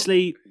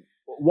seriously,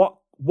 what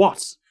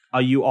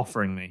are you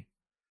offering me?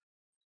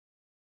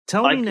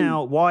 Tell me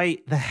now why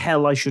the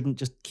hell I shouldn't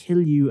just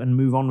kill you and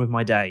move on with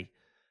my day.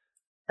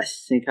 I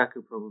think I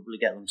could probably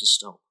get them to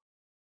stop.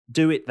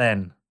 Do it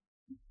then.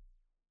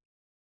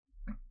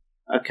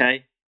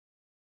 Okay.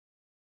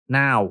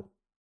 Now.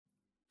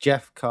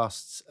 Jeff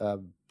casts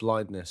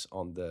blindness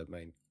on the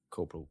main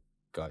corporal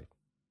guy.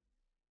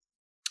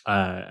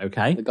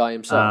 Okay. The guy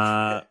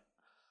himself.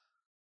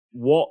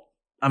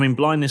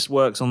 Blindness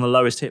works on the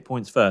lowest hit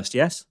points first,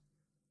 yes?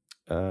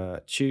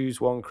 Choose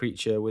one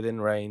creature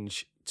within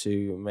range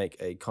to make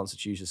a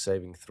Constitution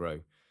saving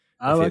throw.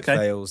 Oh, if okay. it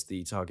fails,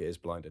 the target is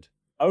blinded.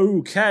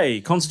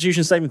 Okay.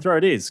 Constitution saving throw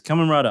it is.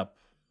 Coming right up.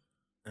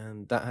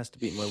 And that has to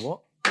beat my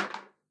what?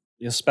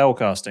 Your spell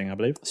casting, I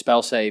believe.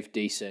 Spell save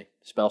DC.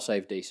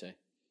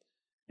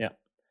 Yeah.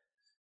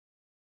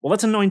 Well,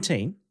 that's a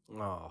 19.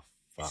 Oh,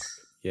 fuck.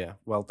 Yeah,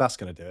 well, that's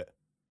going to do it.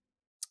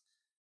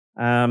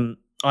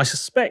 I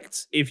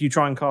suspect if you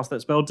try and cast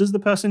that spell, does the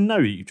person know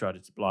you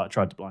tried to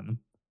blind them?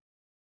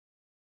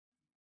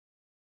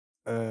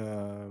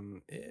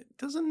 It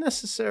doesn't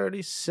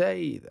necessarily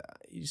say that.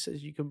 He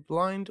says you can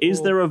blind.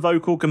 Is there a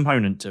vocal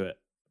component to it?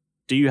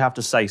 Do you have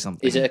to say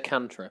something? Is it a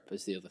cantrip?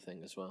 Is the other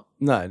thing as well?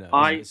 No,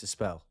 it's a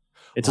spell.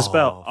 It's a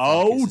spell.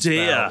 Oh, It's a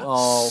dear. spell.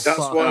 Oh, That's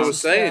fuck, what I it's was a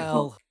saying.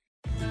 spell.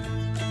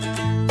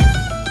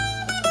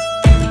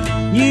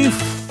 You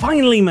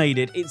finally made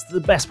it. It's the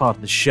best part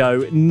of the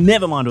show.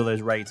 Never mind all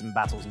those raids and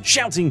battles and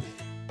shouting.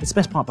 It's the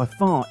best part by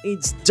far.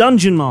 It's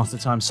Dungeon Master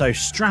time, so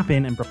strap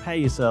in and prepare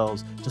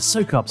yourselves to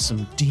soak up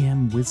some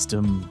DM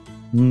wisdom.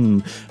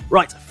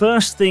 Right,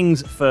 first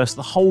things first,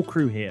 the whole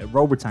crew here at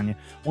Roll Britannia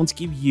want to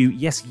give you,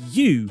 yes,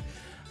 you,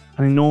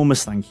 an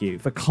enormous thank you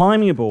for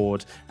climbing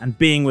aboard and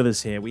being with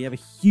us here. We have a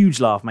huge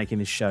laugh making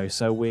this show,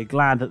 so we're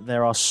glad that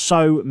there are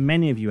so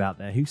many of you out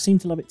there who seem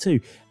to love it too.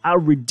 Our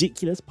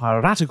ridiculous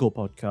piratical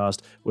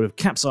podcast would have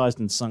capsized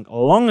and sunk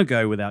long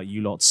ago without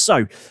you lot.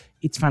 So,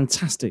 it's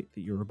fantastic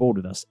that you're aboard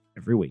with us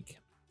every week.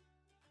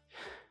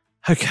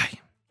 Okay,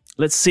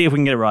 let's see if we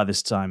can get it right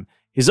this time.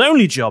 His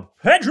only job,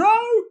 Pedro!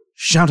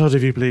 Shout out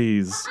if you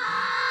please.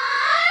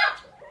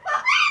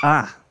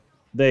 Ah,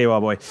 there you are,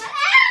 boy.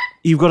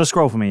 You've got a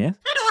scroll for me, yeah?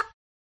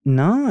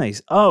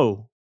 Nice.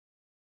 Oh,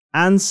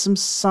 and some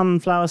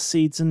sunflower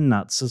seeds and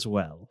nuts as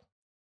well.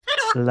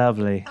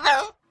 Lovely.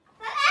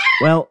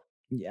 Well,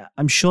 yeah,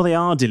 I'm sure they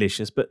are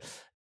delicious, but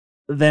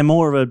they're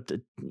more of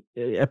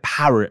a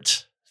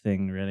parrot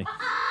thing, really.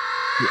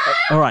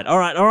 All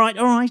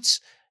right.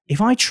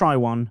 If I try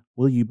one,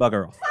 will you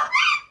bugger off?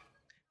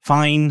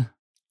 Fine.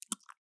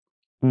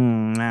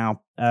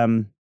 Now,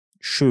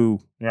 shoo.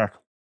 Yeah.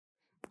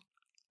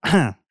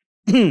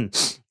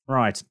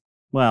 Right.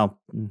 Well,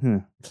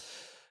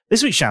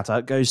 this week's shout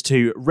out goes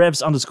to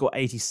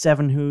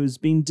Revs_87, who's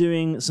been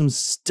doing some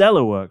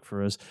stellar work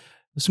for us.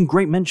 There's some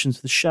great mentions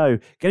for the show,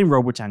 getting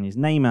Royal Britannia's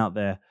name out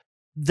there.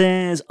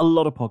 There's a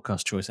lot of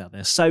podcast choice out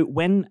there. So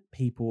when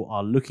people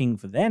are looking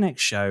for their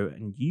next show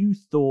and you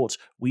thought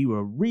we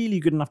were really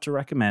good enough to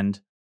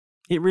recommend,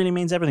 it really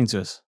means everything to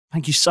us.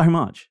 Thank you so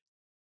much.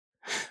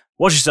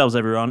 Watch yourselves,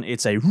 everyone.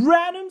 It's a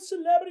random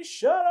celebrity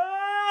shout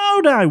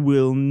out. I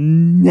will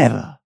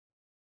never.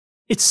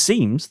 It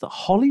seems that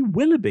Holly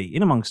Willoughby,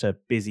 in amongst her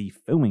busy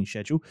filming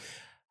schedule,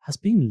 has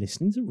been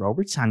listening to Royal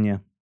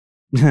Britannia.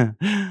 If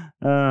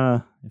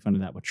only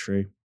that were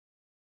true.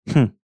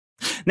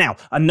 Now,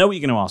 I know what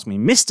you're going to ask me.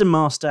 Mr.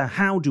 Master,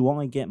 how do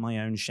I get my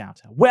own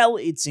shout out? Well,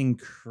 it's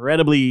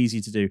incredibly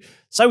easy to do.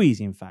 So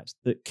easy, in fact,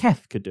 that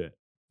Keth could do it.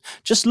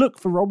 Just look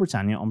for Royal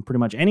Britannia on pretty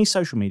much any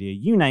social media.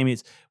 You name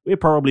it, we're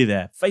probably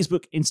there.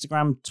 Facebook,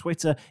 Instagram,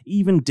 Twitter,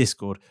 even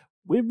Discord.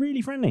 We're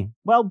really friendly.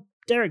 Well,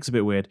 Derek's a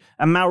bit weird,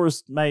 and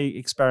Maurus may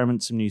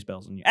experiment some new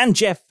spells on you. And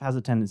Jeff has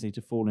a tendency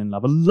to fall in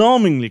love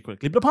alarmingly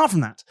quickly. But apart from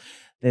that,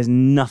 there's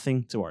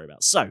nothing to worry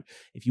about. So,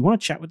 if you want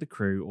to chat with the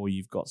crew or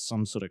you've got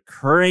some sort of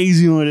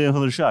crazy idea for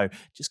the show,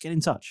 just get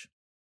in touch.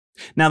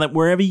 Now that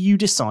wherever you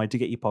decide to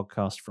get your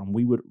podcast from,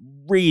 we would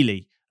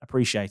really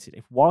appreciate it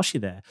if whilst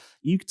you're there,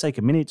 you could take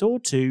a minute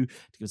or two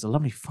to give us a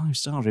lovely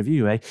 5-star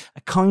review. A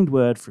kind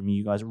word from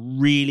you guys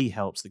really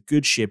helps the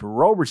good ship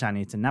Royal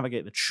Britannia to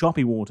navigate the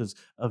choppy waters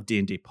of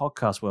D&D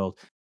podcast world.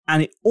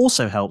 And it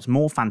also helps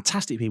more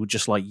fantastic people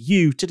just like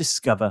you to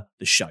discover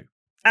the show.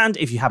 And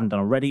if you haven't done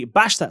already,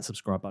 bash that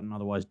subscribe button.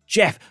 Otherwise,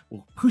 Jeff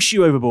will push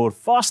you overboard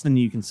faster than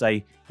you can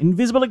say,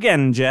 invisible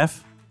again,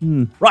 Jeff.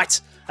 Right,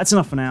 that's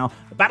enough for now.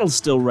 The battle's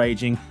still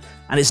raging,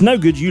 and it's no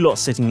good you lot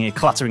sitting here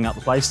cluttering up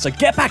the place, so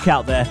get back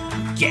out there,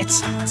 get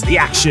to the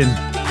action.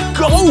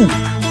 Go!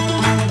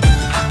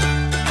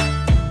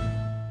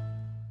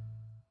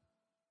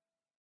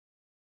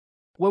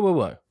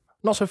 Whoa.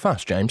 Not so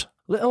fast, James.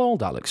 Little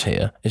old Alex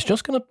here is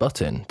just going to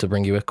butt in to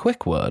bring you a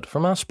quick word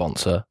from our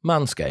sponsor,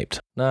 Manscaped.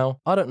 Now,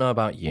 I don't know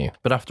about you,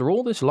 but after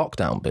all this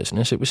lockdown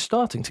business, it was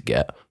starting to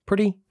get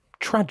pretty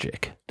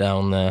tragic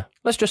down there.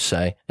 Let's just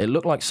say it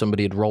looked like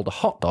somebody had rolled a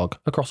hot dog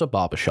across a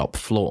barbershop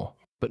floor.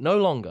 But no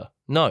longer.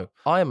 No,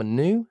 I am a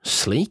new,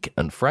 sleek,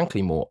 and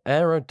frankly more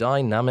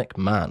aerodynamic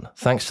man,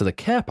 thanks to the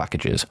care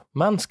packages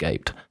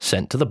Manscaped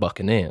sent to the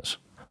Buccaneers.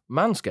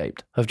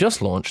 Manscaped have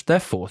just launched their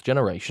 4th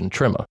generation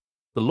trimmer,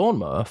 the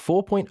Lawnmower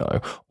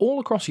 4.0, all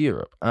across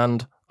Europe,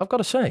 and I've got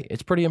to say,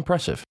 it's pretty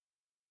impressive.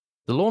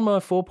 The Lawnmower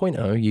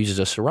 4.0 uses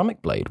a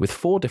ceramic blade with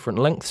 4 different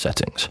length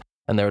settings,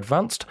 and their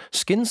advanced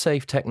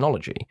skin-safe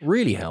technology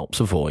really helps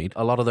avoid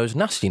a lot of those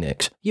nasty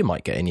nicks you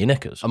might get in your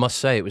knickers. I must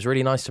say, it was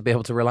really nice to be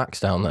able to relax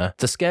down there.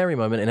 It's a scary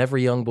moment in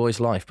every young boy's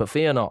life, but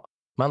fear not.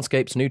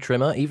 Manscaped's new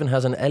trimmer even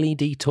has an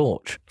LED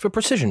torch for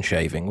precision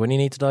shaving when you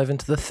need to dive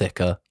into the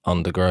thicker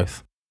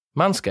undergrowth.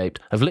 Manscaped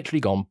have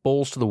literally gone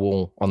balls to the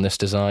wall on this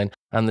design,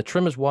 and the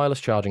trimmer's wireless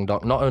charging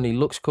dock not only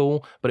looks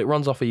cool, but it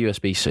runs off a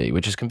USB-C,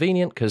 which is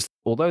convenient because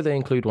although they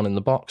include one in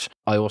the box,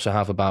 I also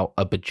have about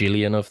a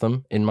bajillion of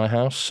them in my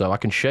house, so I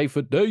can shave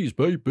for days,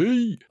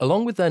 baby!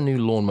 Along with their new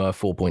Lawnmower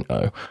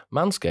 4.0,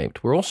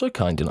 Manscaped were also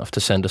kind enough to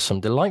send us some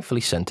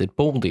delightfully scented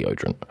ball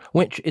deodorant,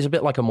 which is a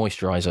bit like a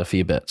moisturiser for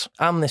your bits,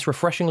 and this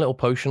refreshing little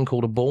potion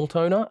called a ball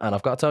toner, and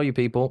I've got to tell you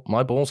people,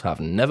 my balls have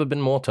never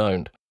been more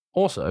toned.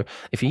 Also,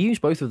 if you use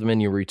both of them in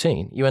your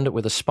routine, you end up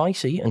with a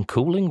spicy and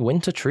cooling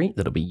winter treat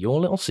that'll be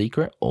your little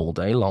secret all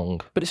day long.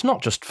 But it's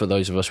not just for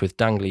those of us with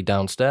dangly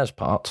downstairs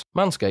parts.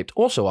 Manscaped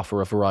also offer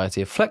a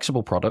variety of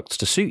flexible products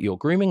to suit your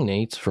grooming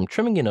needs, from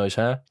trimming your nose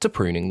hair to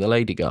pruning the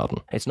lady garden.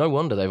 It's no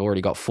wonder they've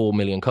already got 4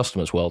 million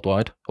customers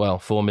worldwide. Well,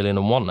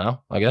 4,000,001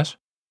 now, I guess.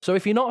 So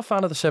if you're not a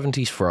fan of the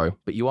 70s fro,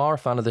 but you are a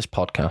fan of this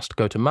podcast,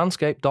 go to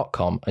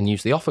manscaped.com and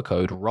use the offer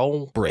code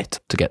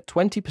ROLLBRIT to get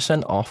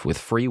 20% off with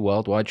free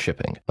worldwide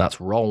shipping. That's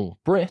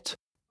ROLLBRIT,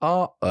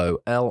 ROLLBRIT,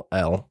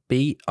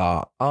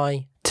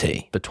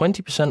 for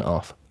 20%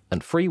 off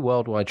and free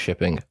worldwide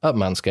shipping at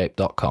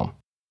manscaped.com.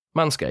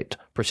 Manscaped,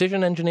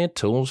 precision-engineered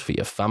tools for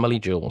your family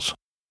jewels.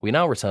 We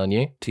now return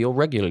you to your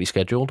regularly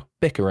scheduled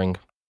bickering.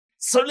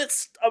 So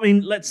let's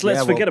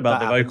forget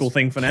about the vocal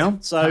thing for now.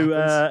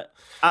 So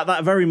at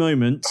that very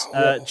moment,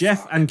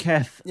 Jeff and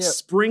Keth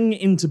spring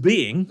into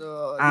being,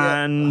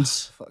 and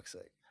fuck's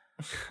sake,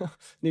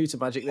 new to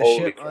magic this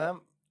ship. I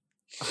am.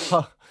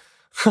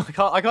 I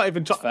can't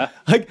even try.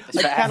 It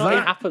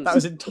happens. That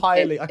was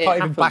entirely. I can't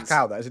even back happens.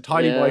 out. That was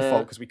entirely my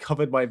fault because we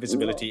covered my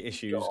invisibility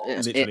issues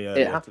literally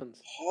earlier. It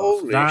happens.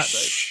 Holy That's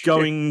shit.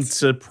 going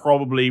to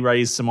probably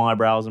raise some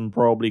eyebrows and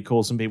probably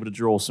cause some people to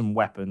draw some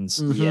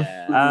weapons.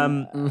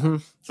 Yeah.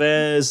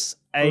 There's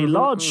a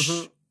large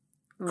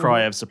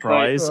cry of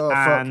surprise,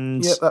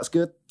 and Yep, that's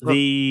good.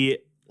 the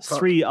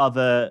three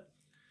other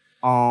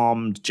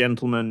armed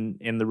gentlemen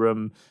in the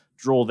room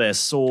draw their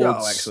swords.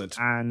 Oh, excellent.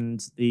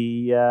 And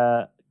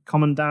the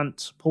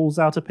commandant pulls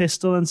out a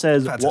pistol and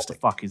says, Fantastic. "What the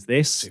fuck is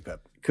this?" Superb.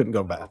 Couldn't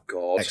go better. Oh,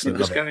 God. Excellent. It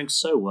was Love it. going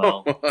so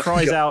well.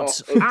 Cries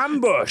out,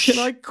 "Ambush!" Can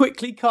I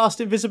quickly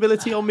cast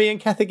invisibility on me and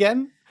Keth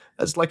again?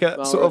 As like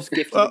a sort of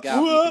gift of the gab,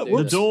 you can do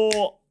The this.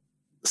 door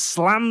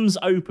slams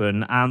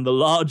open and the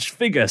large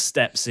figure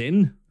steps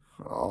in.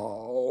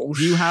 Oh,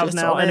 You have shit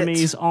now on it.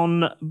 enemies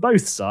on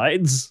both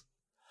sides.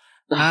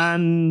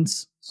 And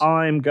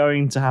I'm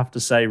going to have to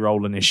say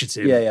roll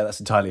initiative. Yeah, that's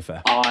entirely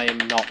fair. I am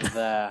not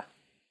there.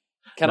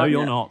 No,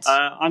 you're not.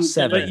 I'm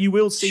But you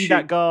will see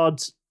that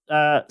guard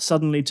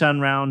suddenly turn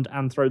round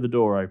and throw the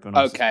door open.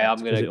 I Okay, suspect, I'm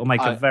gonna. 'cause it'll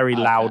make a very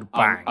loud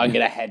bang. I'm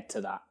gonna head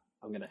to that.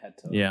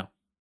 Yeah.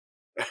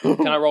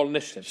 Can I roll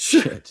initiative?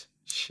 Shit.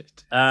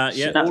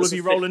 Yeah, all of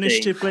you roll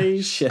initiative,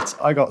 please. Shit,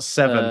 I got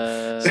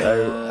 7.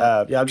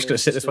 So, I'm just going to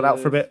sit this one out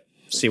for a bit,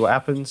 see what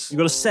happens. You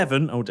got a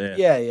 7? Oh, dear.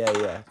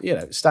 Yeah. You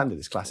know, standard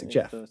is classic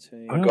Jeff.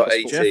 I got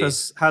 18.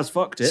 Jeff has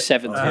fucked it.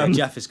 17.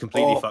 Jeff is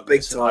completely fucked. Big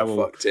this, and I time will-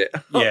 fucked it.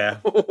 Yeah.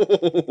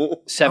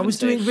 17. I was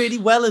doing really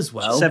well as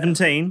well.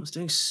 17. I was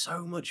doing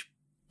so much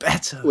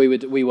better. We were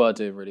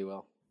doing really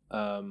well.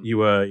 You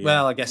were. Yeah.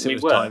 Well, I guess it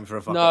was time for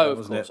a fuck No, up, of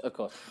wasn't course, it? of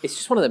course. It's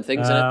just one of them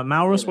things. Isn't it?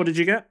 Maurus, what did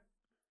you get?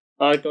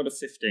 I got a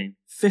 15.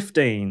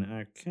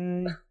 15.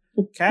 Okay.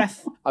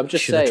 Kath? I'm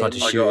just Should've saying. tried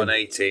to I got an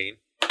 18.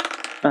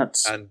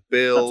 That's And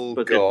Bill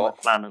that's buggered my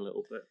got... plan a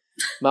little bit.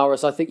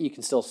 Maurus, I think you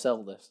can still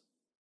sell this.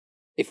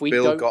 If we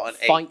Bill don't got an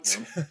fight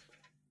 8. them,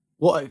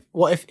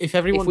 What if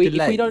everyone If we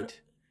delayed, don't-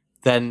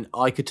 then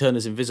I could turn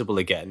as invisible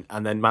again,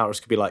 and then Maurus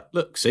could be like,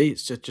 look, see,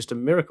 it's just a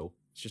miracle.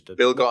 It's just a...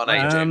 Bill got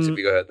an 8, James, if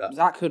you heard that.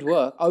 that could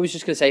work. I was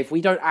just going to say, if we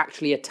don't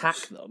actually attack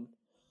them,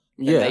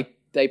 then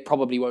they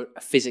probably won't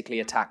physically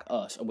attack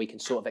us, and we can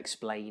sort of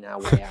explain our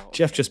way out.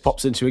 Jeff just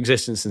pops into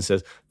existence and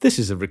says, this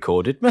is a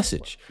recorded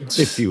message.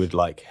 If you would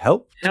like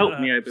help... Help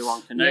me,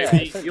 Obi-Wan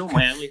Kenobi. You're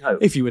my only hope.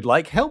 If you would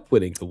like help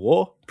winning the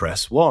war,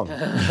 press 1.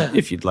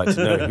 If you'd like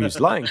to know who's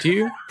lying to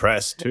you,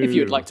 press 2. If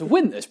you'd like to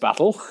win this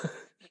battle,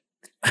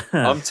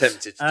 I'm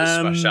tempted to just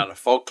smash down a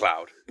fog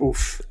cloud.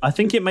 Oof. I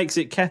think it makes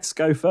it Keth's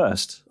go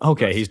first.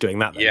 Okay, he's doing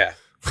that then.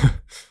 Yeah.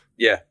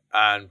 Yeah,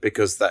 and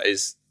because that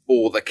is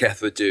all that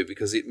Keth would do,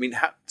 because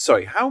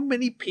how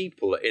many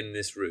people are in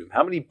this room?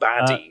 How many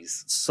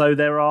baddies? So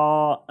there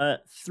are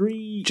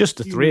 3. Just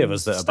the 3 of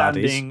us that are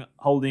baddies. standing,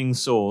 holding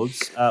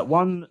swords.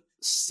 One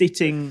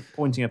sitting,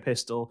 pointing a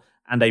pistol,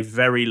 and a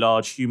very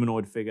large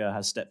humanoid figure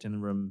has stepped in the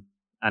room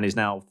and is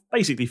now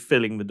basically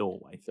filling the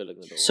doorway.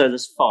 So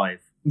there's 5.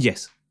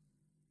 Yes.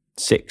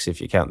 6 if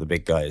you count the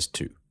big guy as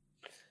 2.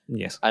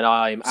 Yes. and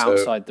I'm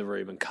outside the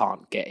room and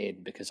can't get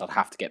in because I'd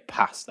have to get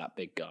past that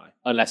big guy,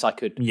 unless I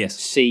could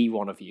see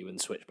one of you and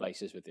switch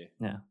places with you.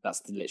 Yeah.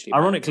 That's literally.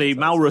 Ironically,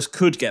 Maurus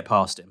could get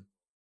past him.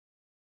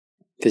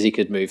 Because he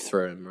could move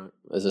through him, right?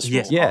 As a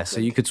small Yeah, halfling so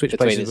you could switch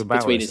between places his, with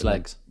Maurus. between his and then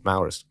legs.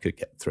 Maurus could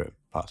get through him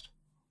past.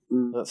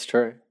 That's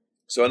true.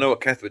 So I know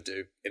what Keth would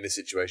do in this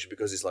situation,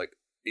 because it's like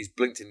he's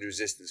blinked into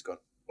resistance, gone,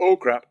 oh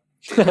crap,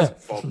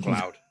 fog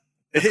cloud.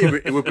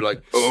 It would be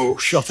like, oh,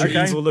 Shot an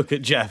evil look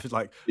at Jeff. It's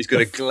like, he's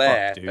going "The to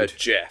glare fuck, dude?" at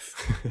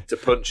Jeff to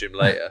punch him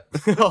later.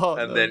 Oh,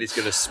 and no. then he's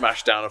going to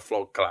smash down a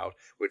fog cloud,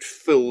 which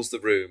fills the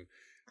room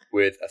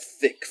with a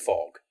thick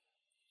fog.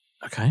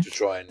 Okay. To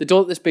try and The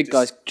door that this big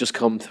guy's just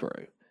come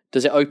through,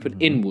 does it open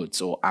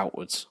inwards or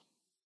outwards?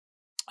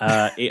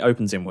 It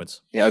opens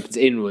inwards. It opens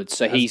inwards,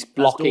 so he's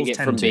blocking doors it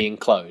from tend to. being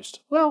closed.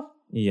 Well,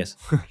 Yes.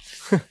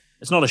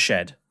 It's not a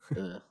shed.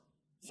 fair.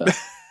 Fair.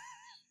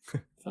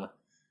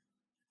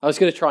 I was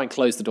going to try and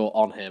close the door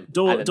on him.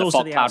 Door- and then doors the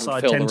to fog the cloud outside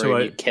would fill tend the to room, o-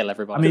 you'd kill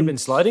everybody. Could have been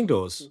sliding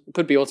doors.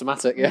 Could be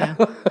automatic, yeah.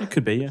 It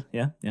could be,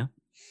 yeah.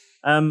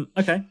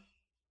 Okay.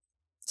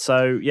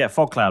 So, yeah,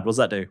 fog cloud. What does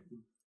that do?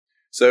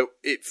 So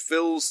it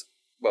fills,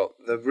 well,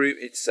 the room,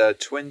 it's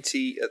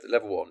 20, at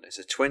level 1, it's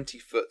a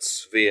 20-foot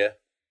sphere.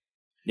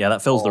 Yeah,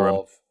 that fills the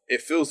room.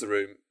 It fills the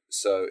room,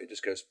 so it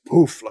just goes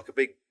poof, like a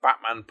big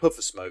Batman puff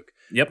of smoke.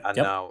 Yep. And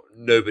yep. now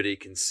nobody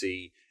can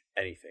see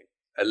anything.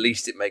 At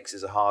least it makes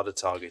us a harder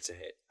target to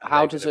hit. And How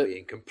they're does gonna it- be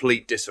in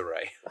complete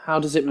disarray. How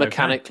does it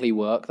mechanically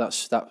work? That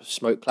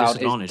smoke cloud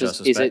Disadvantage, I is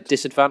it suspect.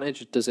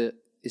 disadvantage? Is it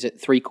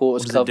 3/4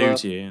 What does cover? it do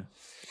to you?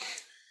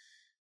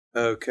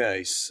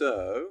 Okay,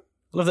 so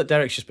I love that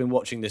Derek's just been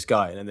watching this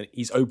guy, and then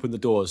he's opened the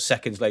doors.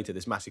 Seconds later,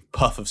 this massive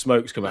puff of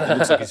smoke's come out. It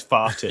looks like he's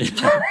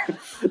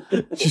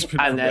farted. Just been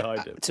And then,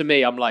 behind him. to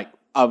me, I'm like,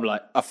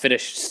 I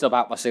finished, stub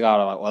out my cigar.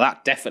 I'm like, well,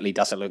 that definitely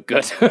doesn't look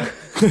good.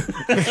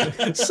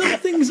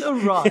 Something's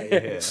awry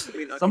here.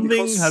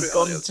 Something has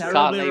gone Can't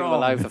terribly leave him wrong.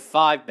 alone for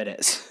 5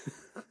 minutes.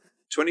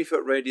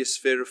 20-foot radius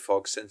sphere of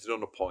fog centered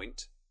on a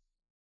point.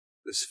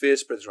 The sphere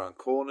spreads around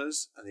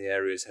corners, and the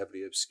area is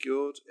heavily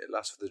obscured. It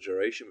lasts for the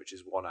duration, which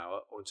is 1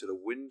 hour, or until a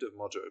wind of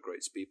moderate or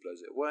great speed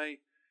blows it away.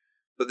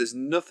 But there's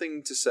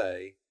nothing to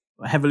say.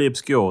 Heavily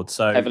obscured,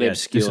 so heavily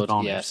obscured.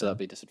 disadvantage. So that'd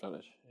be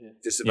disadvantage. Yeah.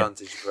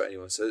 Disadvantage for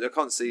anyone. So I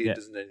can't see. Yeah. It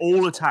doesn't.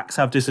 All attacks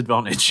have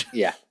disadvantage.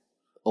 Yeah,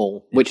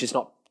 all, which is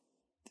not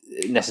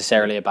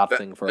necessarily a bad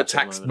thing for us.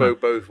 Attacks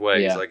both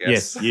ways, Yeah. I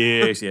guess.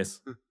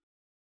 Yes.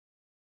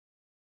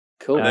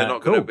 Cool. And they're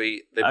not cool. going to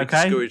be. They'll be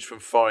discouraged from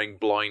firing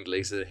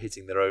blindly, so they're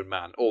hitting their own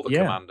man or the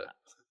commander.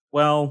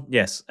 Well,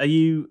 yes.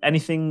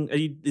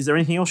 Is there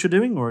anything else you're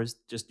doing, or is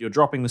just you're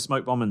dropping the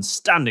smoke bomb and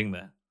standing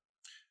there?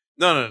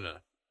 No.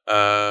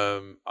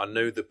 I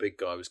know the big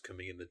guy was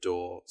coming in the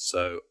door,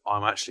 so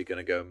I'm actually going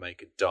to go and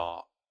make a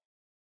dart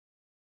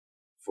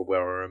for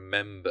where I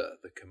remember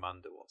the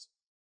commander was.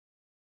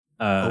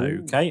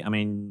 Okay. I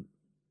mean,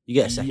 You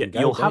get a second go,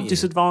 you'll don't have you?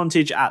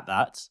 disadvantage at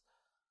that,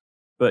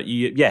 but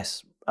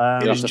yes.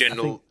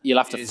 You'll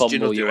have to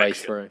fumble your way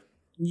through.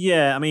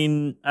 Yeah, I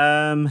mean,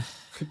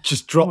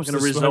 Just drops going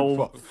to the smoke resolve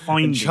bomb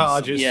finding and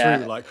charges Yeah,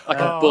 through like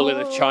a bull in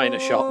a china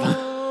shop.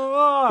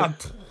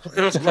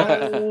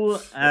 Roll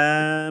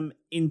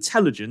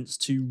intelligence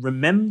to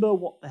remember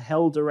what the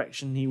hell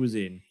direction he was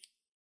in.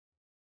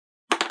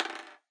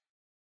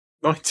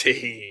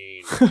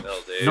 19.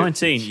 That'll do.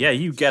 19. Yeah,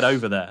 you get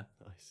over there.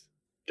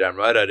 Damn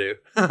right I do.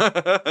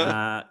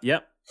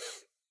 Yep.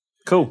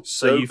 Cool.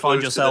 So So you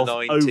find close to the yourself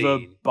 19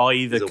 over by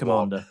the is a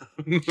commander.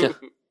 one.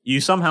 You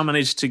somehow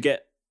managed to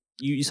get.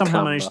 You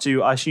somehow managed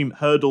to, I assume,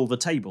 hurdle the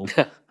table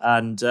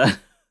and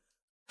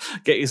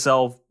get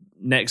yourself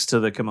next to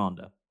the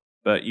commander.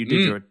 But you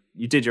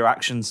did your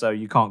action, so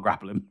you can't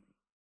grapple him.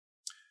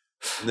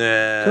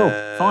 Nah, Cool,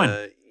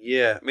 fine.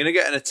 Yeah, I mean, I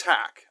get an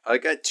attack. I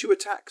get 2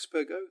 attacks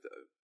per go,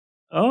 though.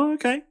 Oh,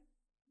 okay.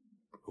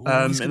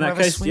 In that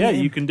case,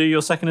 you can do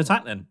your second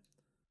attack then.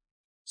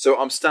 So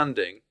I'm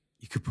standing.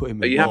 You could put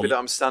him. Are you happy that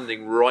I'm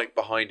standing right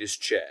behind his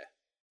chair?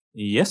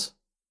 Yes.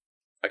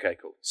 Okay,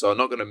 cool. So I'm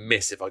not going to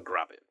miss if I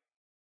grab him.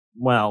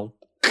 Well,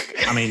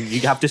 I mean, you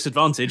have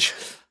disadvantage.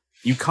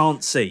 You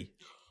can't see.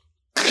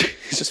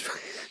 Just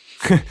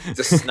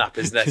snap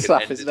his neck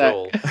Slap and his end it neck.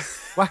 all.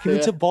 Whack him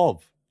into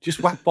Bob. Just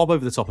whack Bob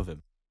over the top of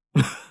him.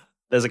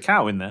 There's a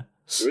cow in there.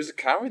 There is a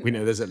cow in We there.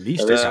 know there's at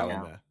least There a is a cow in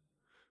cow. there.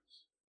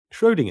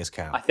 Schrodinger's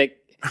cow. I think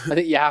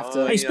you have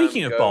to. Hey,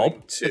 speaking of Bob,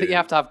 I think you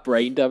have to have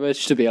brain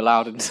damage to be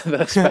allowed into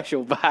the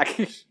special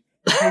bag.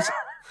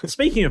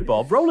 Speaking of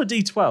Bob, roll a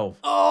d12.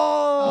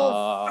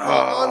 Oh,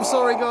 I'm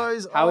sorry,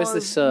 guys. How is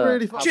this,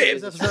 really Jim?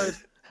 this episode.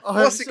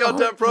 What's the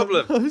goddamn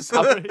problem? I'm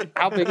sorry.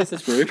 How big is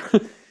this room?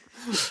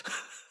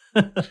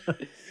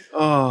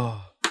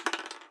 Oh.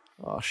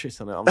 Oh, shit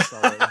on it. I'm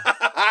sorry.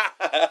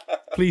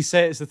 Please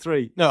say it's a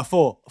 3. No, a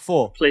 4. A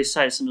 4. Please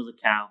say it's another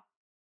cow.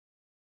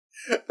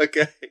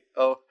 Okay,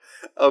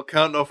 I'll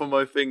count off on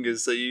my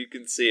fingers so you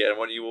can see it. I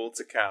want you all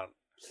to count.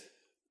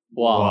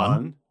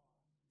 1,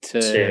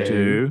 2,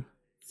 2,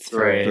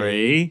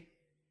 3,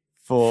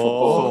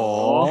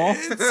 4.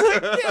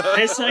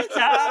 It's a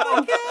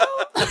cow.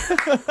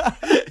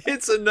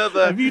 It's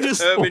another Have you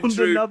just Hermit spawned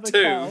Troop another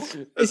 2 cow? has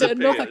Is it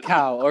another appeared.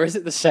 cow or is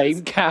it the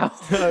same cow?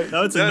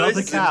 No, it's No, another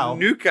this is cow. a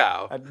new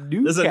cow. A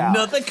new There's cow.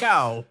 another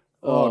cow.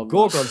 Oh,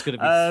 Gorgon's going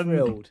to be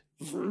thrilled.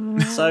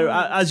 So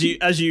as you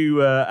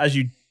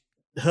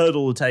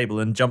hurdle the table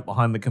and jump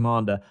behind the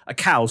commander, a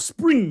cow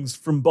springs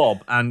from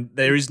Bob, and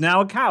there is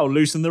now a cow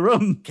loose in the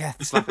room.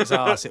 Geth, slap his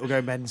ass. It'll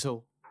go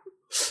mental.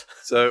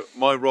 So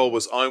my role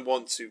was I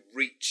want to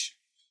reach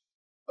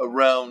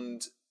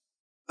around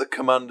the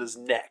commander's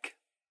neck,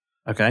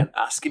 Okay.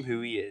 ask him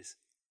who he is.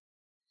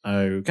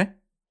 Okay.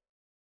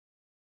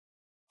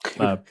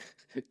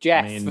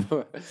 Jeff. I mean,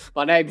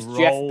 My name's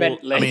Jeff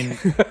Bentley. I mean,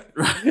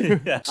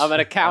 yes. I'm an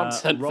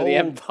accountant for roll the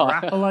Empire.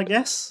 Grapple, I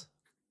guess.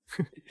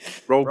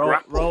 Roll Roll,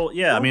 grapple. roll.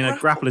 Yeah, I mean, a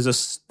grapple is a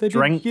They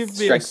strength. didn't give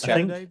me a Strength check.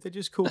 surname. They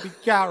just called me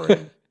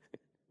Garen.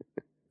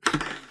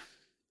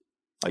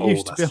 I Oh,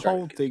 used to that's very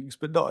behold good. things,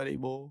 but not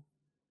anymore.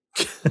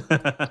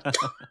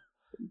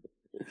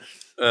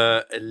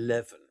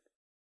 11.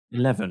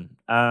 11.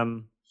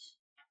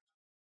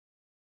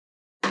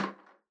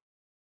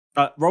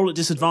 Roll at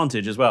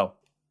disadvantage as well.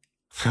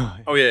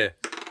 Oh yeah.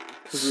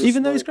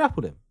 Even though he's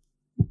grappled him.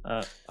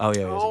 Uh, Oh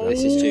yeah. Oh,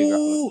 This is 2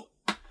 grappling.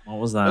 What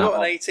was I got that?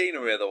 an 18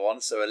 on the other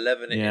one, so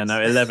 11 it Yeah, is.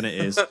 no, 11 it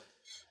is.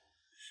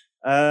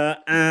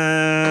 And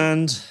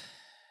I'm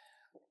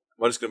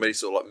just going to maybe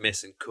sort of like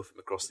miss and cuff him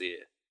across the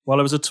ear. well,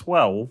 it was a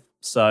 12,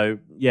 so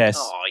yes,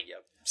 Oh, you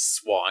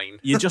swine.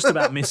 you just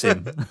about miss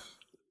him.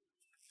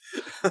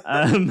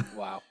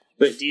 Wow.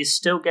 But do you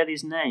still get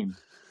his name?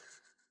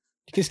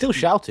 You can still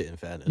shout it. In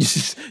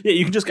faurfairness, yeah,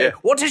 you can just go, Yeah.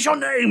 "What is your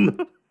name?"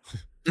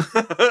 And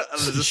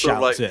there's just sort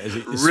of like it as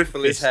it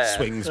riffle his hair,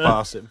 swings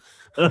past him.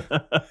 knock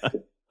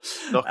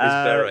his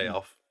beret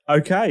off.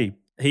 Okay,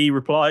 he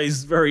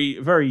replies very,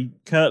 very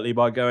curtly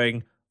by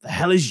going, "The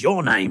hell is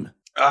your name?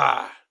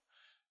 Ah,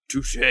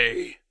 touche.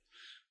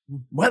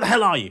 Where the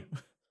hell are you?"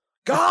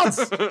 Guards!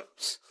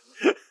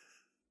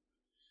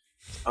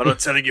 I'm not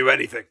telling you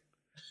anything.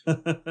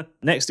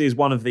 Next is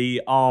one of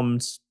the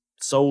armed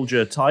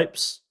soldier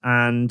types,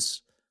 and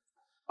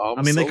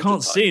I mean they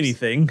can't see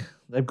anything.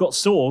 They've got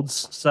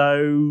swords,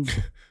 so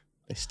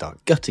they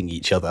start gutting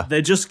each other.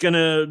 They're just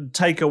gonna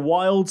take a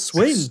wild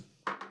swing.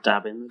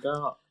 Stab in the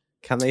dark.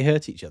 Can they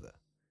hurt each other?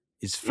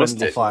 Is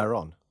friendly fire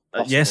on?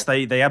 Yes,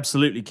 they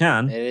absolutely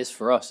can. It is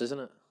for us, isn't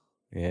it?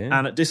 Yeah.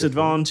 And at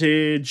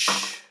disadvantage,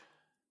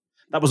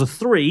 that was a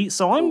 3.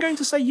 So I'm going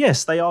to say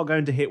yes, they are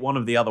going to hit one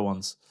of the other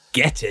ones.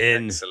 Get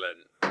in. Excellent.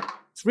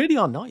 It's really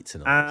our night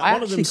tonight.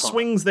 One of them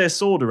swings their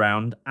sword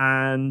around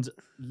and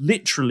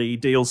literally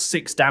deals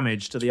 6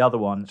 damage to the other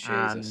one,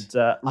 and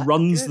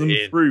runs them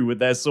through with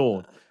their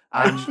sword.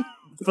 And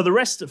for the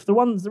rest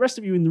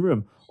of you in the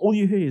room, all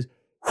you hear is.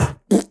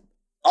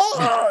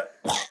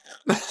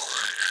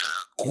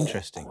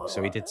 Interesting.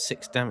 So he did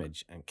 6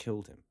 damage and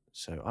killed him.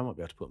 So I might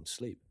be able to put him to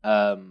sleep.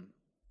 I'm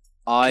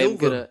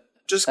gonna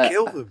just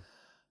kill them.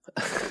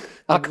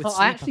 I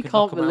actually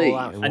can't believe.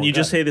 And you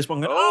just hear this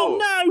one go, "Oh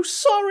no,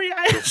 sorry,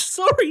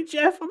 sorry,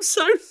 Jeff, I'm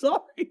so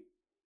sorry."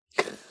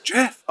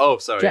 Jeff. Oh,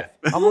 sorry. Jeff.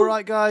 I'm all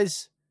right,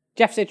 guys.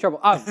 Jeff's in trouble.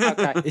 Oh,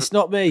 okay. It's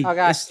not me.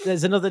 Okay.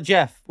 There's another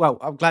Jeff. Well,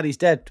 I'm glad he's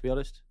dead, to be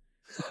honest.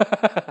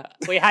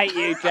 We hate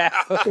you,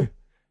 Jeff.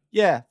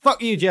 Yeah,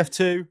 fuck you, Jeff,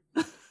 too.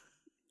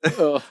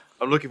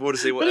 I'm looking forward to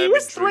see what But he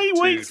was 3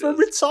 weeks from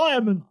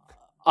retirement.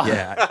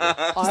 Yeah,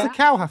 actually. Does the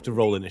cow have to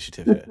roll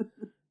initiative here?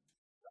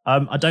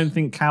 I don't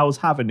think cows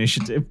have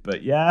initiative,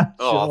 but yeah.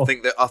 Oh, sure.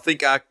 I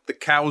think the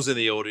cows in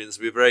the audience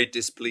will be very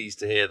displeased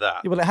to hear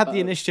that. Yeah, well, it had the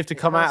initiative to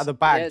come out of the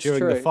bag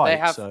during the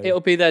fight. It'll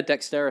be their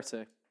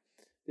dexterity.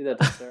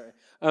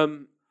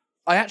 I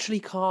actually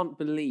can't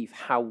believe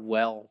how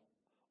well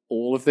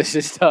all of this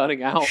is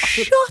turning out.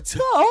 Shut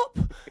up!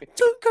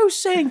 Don't go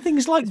saying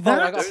things like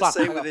that. Don't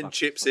say within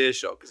Chip's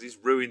earshot, because he's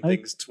ruined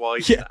things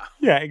twice Yeah, now.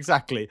 yeah,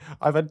 exactly.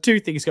 I've had 2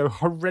 things go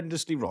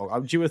horrendously wrong.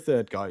 I'm due a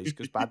third, guys,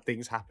 because bad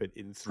things happen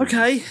in 3.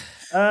 Okay,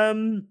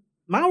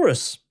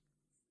 Maurus,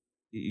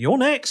 you're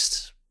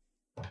next.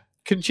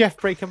 Can Jeff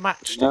break a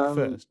matchstick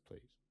first,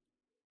 please?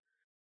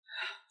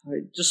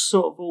 It just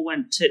sort of all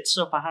went tits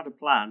up. I had a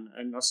plan,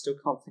 and I still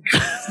can't think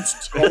of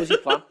it. What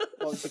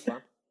was your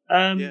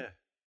plan? Yeah.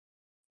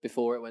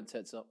 Before it went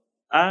tits up.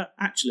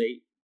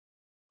 Actually,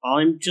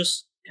 I'm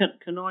just.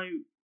 Can I?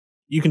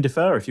 You can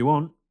defer if you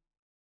want.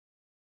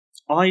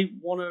 I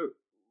want to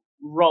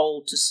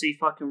roll to see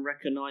if I can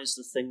recognise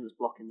the thing that's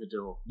blocking the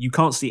door. You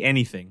can't see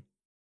anything.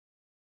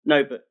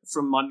 No, but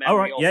from my memory. All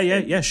right.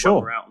 Yeah.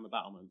 Sure. We're out on the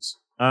battlements.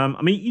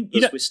 I mean,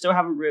 you we still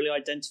haven't really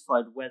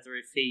identified whether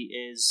if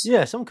he is.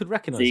 Yeah, someone could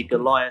recognise the him,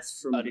 Goliath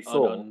from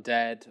before. An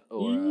undead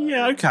or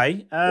yeah.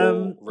 Okay.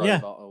 or robot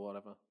yeah. or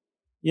whatever.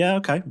 Yeah.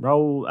 Okay.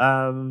 Roll.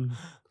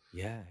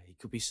 Yeah, he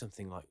could be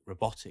something like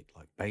robotic,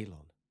 like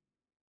Balon.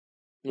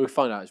 We'll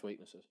find out his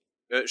weaknesses.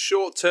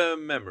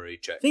 Short-term memory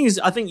check. Thing is,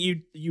 I think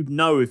you'd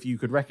know if you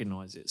could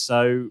recognise it.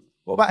 So,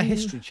 what about a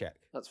history check?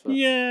 That's fair.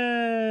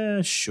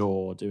 Yeah,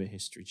 sure. Do a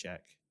history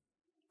check.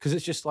 Because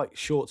it's just like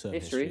short-term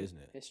history, isn't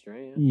it?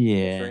 History,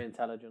 Yeah. History,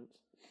 intelligence.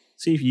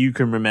 See if you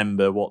can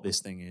remember what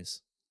this thing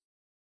is.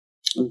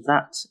 And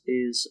that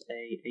is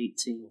a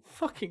 18.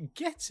 Fucking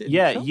get it.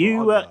 Yeah, Come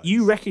you on, guys.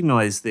 you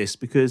recognise this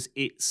because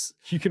it's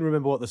You can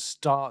remember what the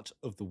start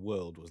of the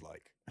world was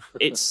like.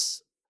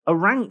 it's a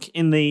rank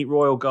in the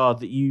Royal Guard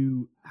that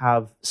you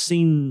have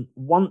seen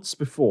once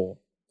before.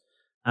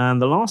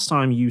 And the last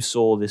time you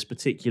saw this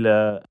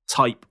particular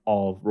type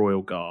of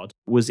Royal Guard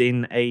was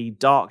in a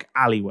dark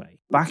alleyway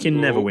back in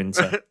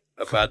Neverwinter.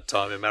 A bad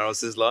time in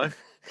Maros' life.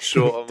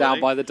 Short on Down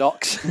money. by the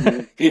docks.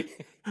 Definitely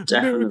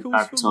a Miracles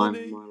bad for time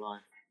money. in my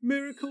life.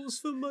 Miracles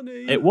for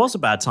money. It was a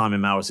bad time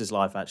in Maurus's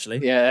life, actually.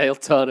 Yeah, he'll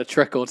turn a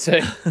trick or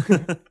two.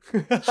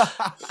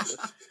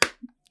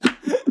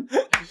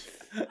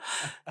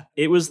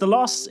 It was the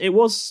last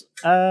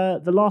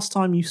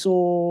time you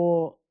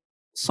saw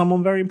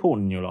someone very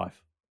important in your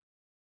life.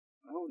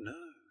 Oh,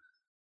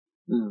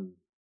 no.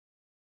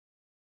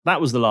 That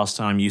was the last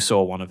time you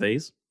saw one of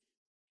these.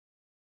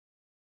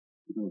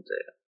 Oh,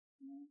 dear.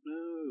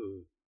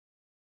 No.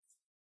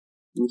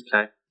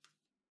 Okay.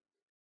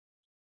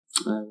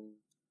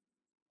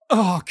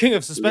 Oh, king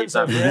of suspense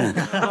over here.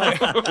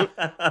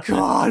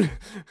 God.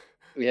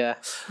 Yeah.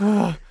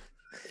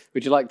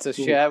 Would you like to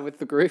share with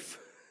the group?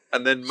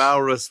 And then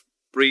Maurus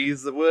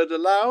breathes the word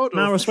aloud? or-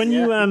 Maurus, when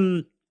you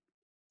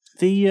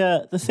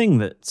the thing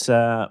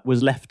that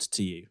was left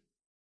to you,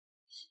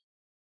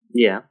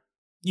 Yeah.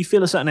 you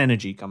feel a certain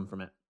energy come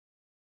from it.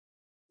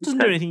 It doesn't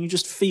do anything. You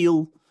just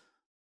feel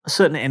a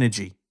certain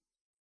energy,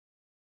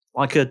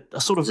 like a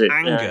sort of Is it,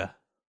 anger.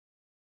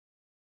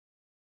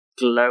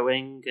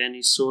 Glowing,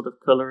 any sort of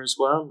colour as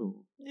well? Or?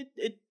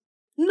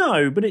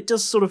 No, but it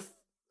does sort of.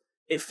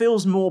 It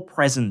feels more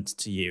present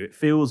to you. It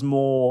feels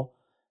more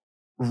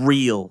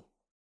real.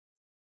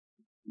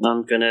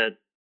 I'm going to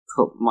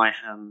put my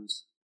hand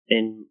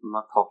in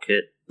my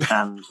pocket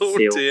and Oh,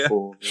 feel dear.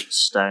 for the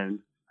stone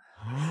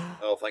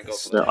Oh, thank God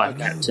for that that. I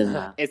kept in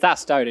there. Is that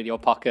stone in your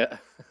pocket?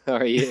 Or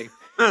are you?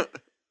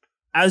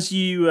 As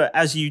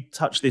you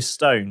touch this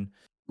stone,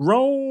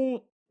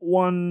 roll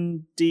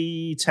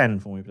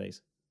 1d10 for me,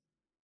 please.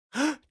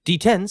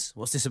 D10s?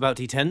 What's this about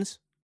D10s?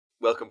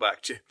 Welcome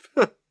back, Chip.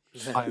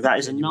 That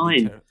is a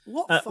 9.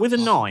 What? With a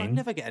 9, I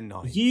never get a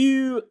 9.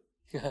 you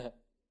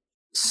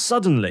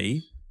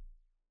suddenly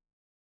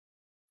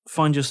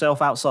find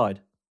yourself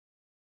outside.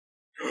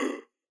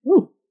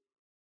 Ooh.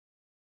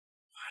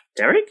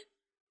 Derek?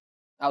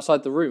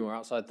 Outside the room or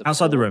outside the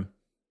Outside the room.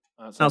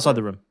 Outside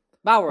the room.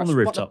 Malrus, On the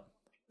rooftop. What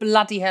the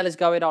bloody hell is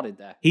going on in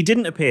there? He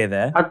didn't appear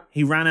there.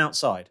 He ran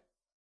outside.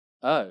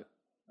 Oh.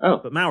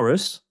 But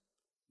Maurus,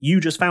 you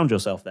just found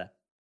yourself there.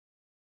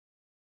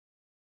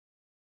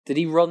 Did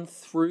he run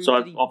through? So did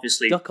I've he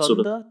obviously duck sort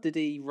of- under? Did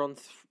he run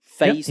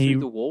phase Yep, through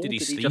the wall? did he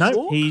sleep? just No,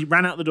 walk? he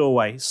ran out the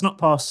doorway, snuck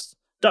past,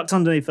 ducked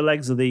underneath the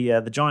legs of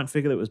the giant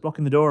figure that was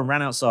blocking the door, and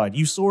ran outside.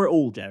 You saw it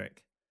all,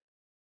 Derek.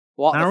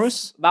 What?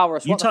 Maurus,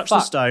 Maurus, you what touched the the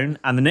fuck? stone,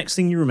 and the next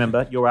thing you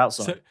remember, you're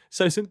outside.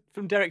 So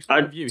from Derek's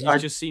point of view,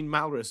 he's just seen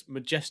Malrus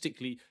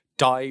majestically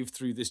dive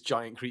through this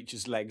giant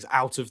creature's legs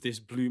out of this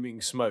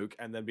blooming smoke,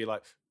 and then be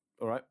like,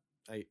 "All right,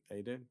 hey, how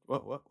you doing?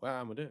 What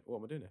am I doing? What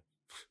am I doing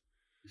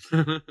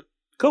here?"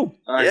 Cool.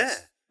 Yeah.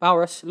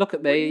 Maurus, look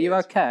at me. Are you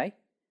okay?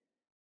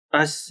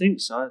 I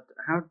think so.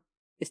 How?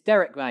 It's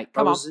Derek, mate. I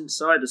Come on. was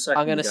inside a second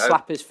I'm going to ago.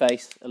 slap his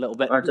face a little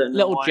bit. I don't know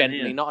little why I'm gently,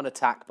 here. not an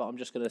attack, but I'm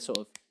just going to sort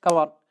of... Come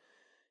on. Do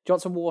you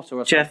want some water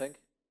or Jeff. something?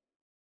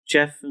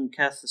 Jeff and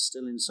Kath are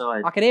still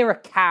inside. I can hear a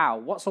cow.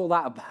 What's all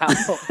that about?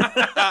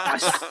 I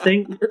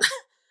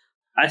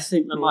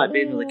think there might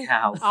be another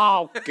cow.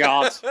 Oh,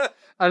 God.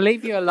 I'll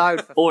leave you alone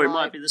for Or it 5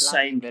 might be the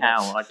bloody same minutes.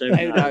 cow. I don't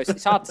Who know. knows?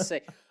 It's hard to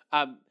see.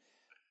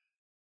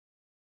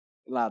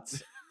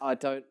 Lads, I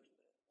don't...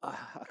 I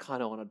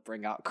kind of want to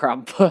bring out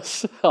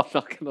Krampus. I'm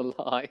not going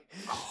to lie.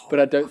 But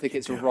I don't think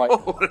it's right.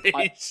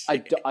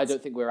 I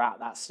don't think we're at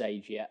that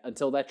stage yet.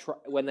 Until they're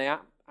when they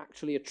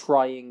actually are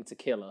trying to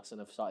kill us and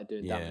have started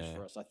doing damage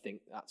for us, I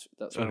think that's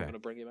when I'm going to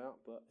bring him out.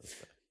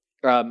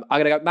 But I'm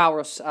going to go,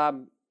 Maurus,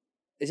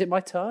 is it my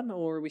turn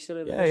or are we still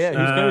in the Yeah.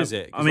 Whose go is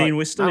it? 'Cause, I mean, like,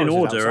 we're still in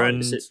Maurus is order, outside.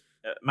 and Is it-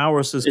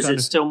 Maurus is Is kind it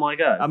of... still my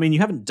go? I mean, you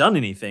haven't done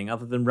anything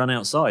other than run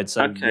outside,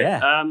 so Okay.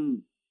 yeah.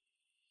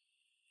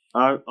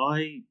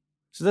 I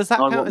So does that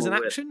I count want as an my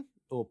whip. action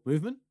or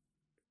movement?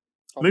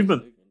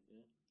 Movement.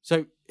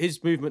 So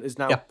his movement is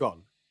now Yeah.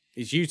 gone.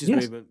 He's used his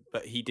Yes. movement,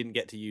 but he didn't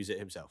get to use it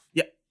himself.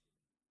 Yep.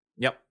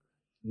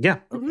 Yeah.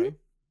 Okay.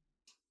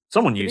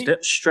 Someone Can used you-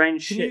 it.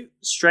 strange Can shit. you-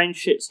 Strange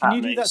shit's can you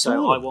happening. do that to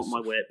so all I of want us? my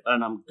whip,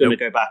 and I'm gonna Nope.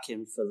 go back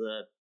in for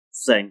the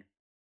thing.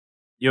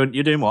 You're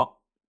doing what?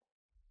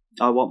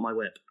 I want my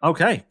whip.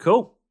 Okay,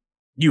 cool.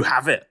 You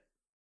have it.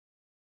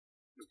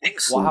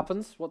 Excellent. What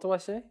happens? What do I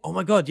say? Oh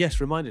my god, yes,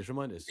 remind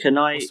us. Can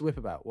I? What's the whip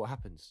about? What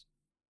happens?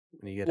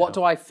 When you get What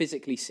do I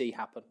physically see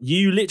happen?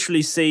 You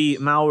literally see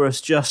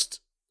Maurus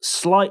just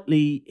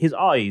slightly, his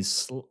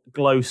eyes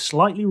glow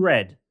slightly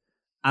red,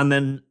 and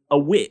then a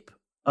whip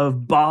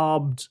of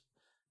barbed,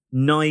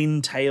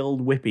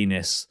 9-tailed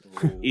whippiness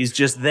is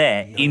just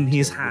there in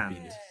his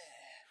hand.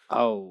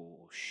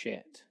 Oh,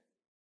 shit.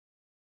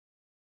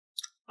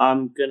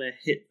 I'm gonna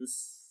hit the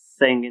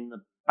thing in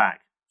the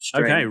back.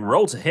 Straight Okay, in the back.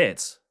 roll to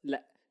hit.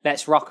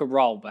 Let's rock and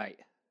roll, mate.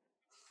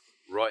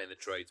 Right in the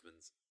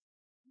tradesman's.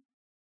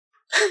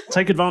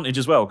 Take advantage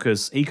as well,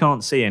 because he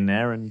can't see in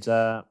there, and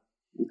Okay.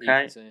 You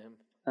can see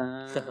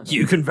him.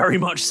 you can very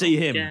much see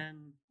him.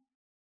 Again.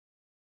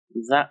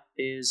 That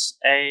is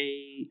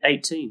a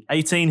 18.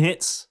 18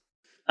 hits.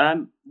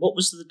 What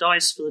was the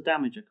dice for the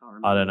damage? I can't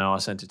remember. I don't know, I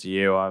sent it to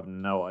you, I have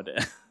no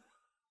idea.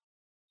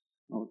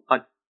 Oh,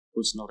 I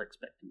was not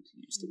expecting to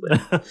use the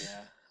whip.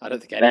 Yeah. I don't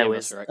think any There of we-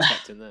 us are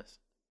expecting this.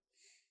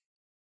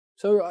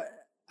 So,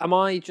 am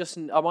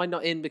I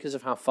not in because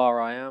of how far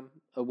I am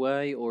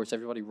away, or has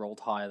everybody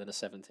rolled higher than a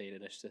 17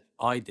 initiative?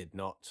 I did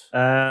not.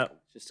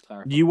 Just to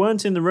clarify. You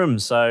weren't in the room,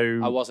 so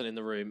I wasn't in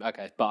the room.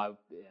 Okay, but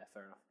yeah,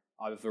 fair enough.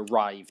 I've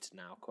arrived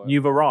now. Quote.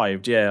 you've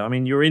arrived, yeah. I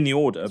mean, you're in the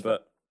order,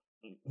 but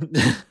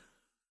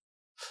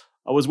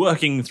I was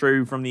working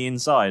through from the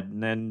inside,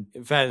 and then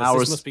In fairness,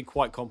 Maurus- this must be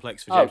quite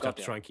complex for Oh, James to have God,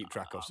 to yeah. try and keep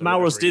track of. So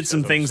Maurus whatever he did some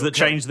says, I'm things sort that of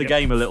going, changed the yeah.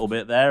 game a little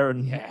bit there,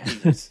 and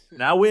Yeah.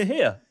 now we're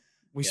here.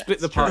 We Yeah, split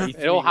the it's true. party It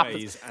three all happened.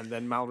 ways, and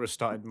then Malrus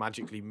started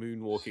magically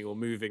moonwalking or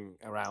moving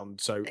around.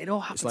 So It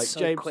all happened it's like, so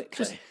James,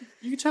 quickly. just-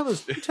 you tell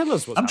us what's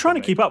I'm trying to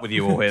happened, keep mate. up with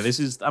you all here. This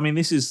is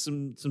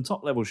some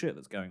top level shit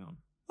that's going on.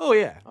 Oh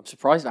yeah, I'm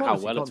surprised at how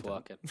Quality well it's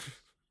content. working.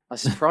 I'm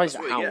surprised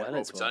That's at what how you get, well Rob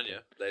it's working.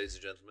 Britannia, ladies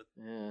and gentlemen.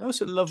 I Yeah.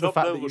 also love the Top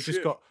fact that level you've just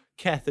shit. got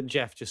Keth and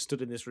Jeff just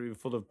stood in this room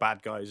full of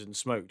bad guys and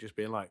smoke, just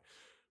being like,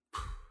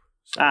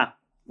 Ah,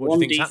 what do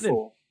you think's happening?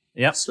 1d4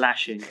 Yep.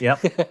 slashing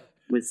Yep.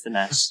 with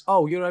finesse.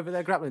 Oh, you're over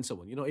there grappling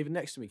someone. You're not even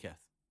next to me,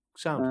 Keth.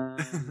 Sound.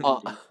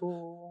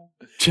 1d4.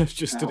 Jeff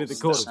just stood in the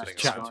That's corner, satisfying.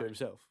 just chatting to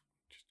himself,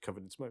 just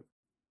covered in smoke,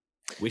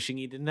 wishing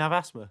he didn't have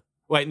asthma.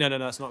 Wait, no,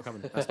 that's not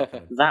coming. That's not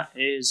coming. That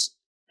is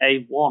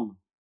a 1.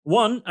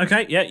 1.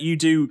 Okay, yeah, you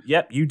do.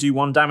 Yep, you do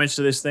 1 damage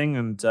to this thing,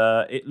 and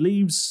it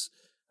leaves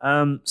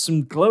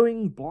some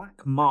glowing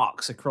black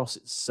marks across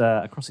its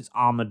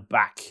armored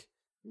back.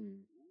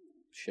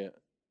 Shit.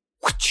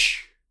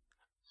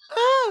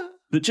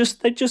 That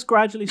they just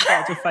gradually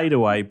start to fade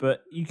away,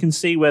 but you can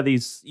see where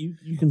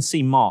you can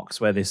see marks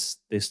where this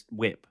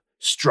whip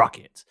struck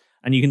it,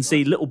 And you can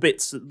see little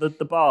bits, the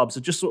barbs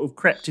have just sort of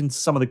crept into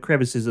some of the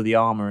crevices of the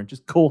armor and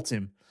just caught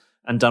him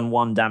and done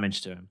 1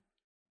 damage to him.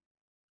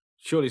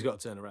 Surely he's got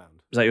to turn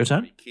around. Is that your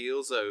turn? He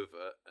keels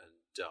over and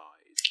dies.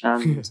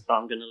 And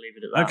I'm going to leave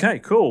it at that. Okay,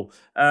 cool.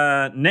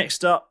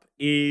 Next up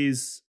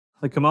is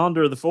the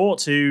commander of the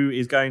fort, who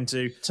is going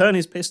to turn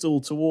his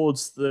pistol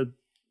towards the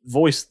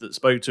voice that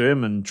spoke to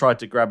him and tried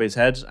to grab his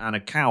head, and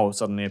a cow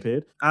suddenly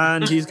appeared.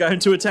 And he's going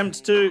to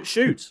attempt to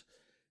shoot.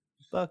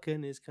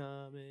 Bucking is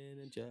coming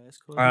and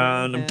just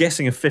And I'm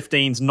guessing a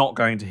 15's not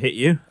going to hit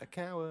you. A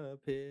cow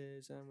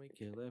appears and we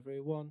kill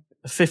everyone.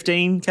 A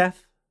 15,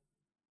 Keth?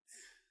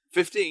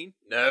 15?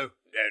 No.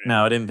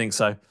 No, I didn't think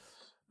so.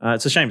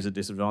 It's a shame it's a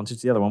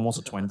disadvantage. The other one was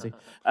a 20.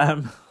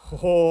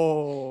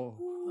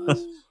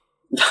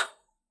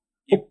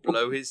 You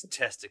blow his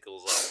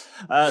testicles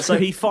off. So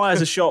he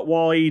fires a shot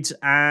wide,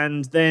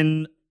 and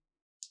then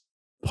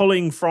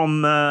pulling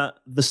from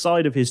the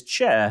side of his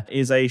chair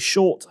is a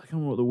short, I can't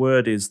remember what the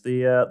word is,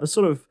 the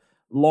sort of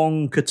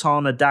long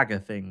katana dagger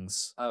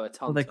things. Oh, a What are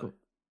tanto. they called?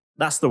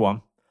 That's the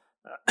one.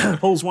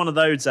 Pulls one of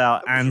those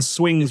out and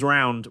swings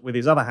round with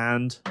his other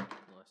hand. Nice.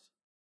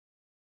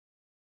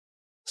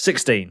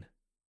 16.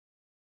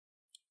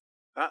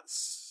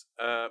 That's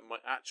my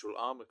actual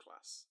armor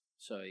class.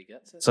 So he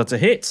gets it. So it's a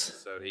hit.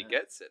 So he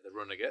gets it. The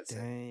runner gets it.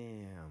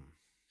 Damn.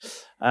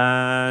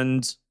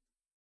 And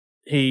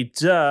he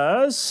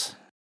does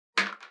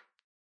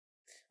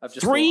I've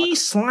just 3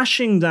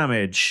 slashing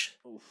damage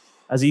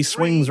as he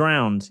swings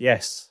round.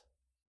 Yes.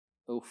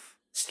 Oof.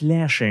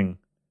 Slashing.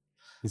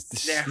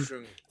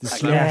 Slashing. The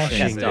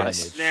slashing damage.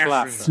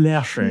 Slashing.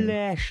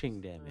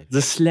 Slashing damage.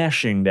 The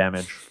slashing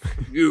damage.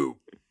 You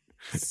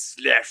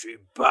slashy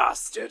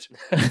bastard.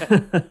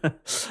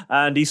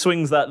 And he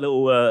swings that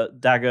little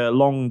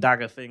long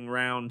dagger thing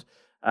round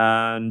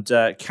and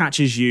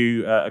catches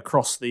you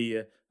across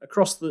the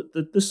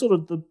sort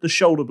of the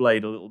shoulder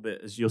blade a little bit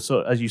as you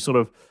sort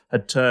of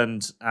had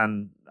turned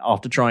and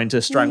after trying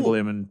to strangle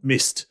him and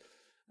missed,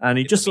 and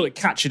he just sort of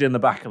catch it in the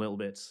back a little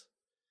bit.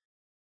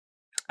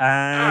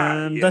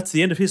 And that's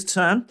the end of his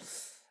turn.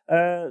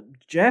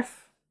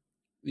 Jeff,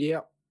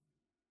 Yeah.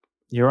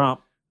 you're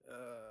up.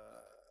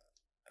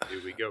 Here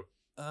we go.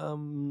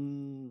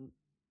 Ben's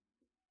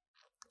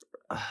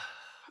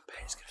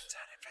gonna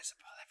turn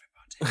invisible,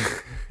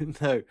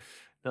 everybody.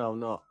 No, I'm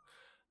not.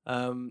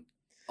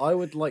 I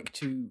would like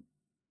to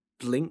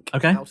blink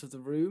out of the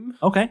room.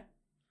 Okay.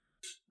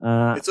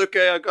 It's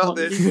okay, I got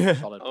this.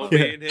 Solid I'll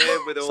plan. be in here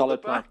with all Solid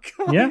the plan. back.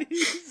 Yeah,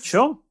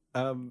 sure.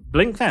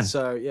 Blink then.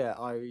 So yeah,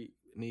 I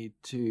need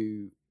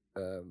to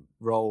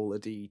roll a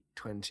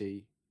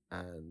d20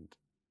 and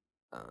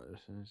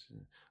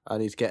I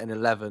need to get an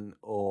 11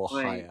 or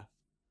Wait. higher.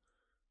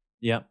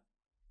 Yeah.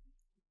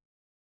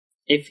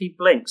 If he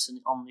blinks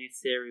on the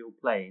ethereal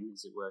plane,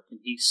 as it were, can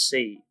he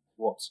see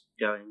what's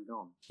going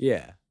on?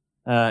 Yeah.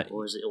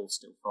 Or is it all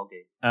still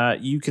foggy?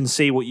 You can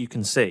see what you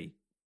can see.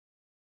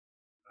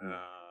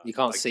 You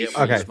can't I see get through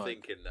what the you're smoke.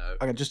 thinking, though.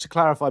 Okay, just to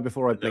clarify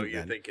before I I know blink what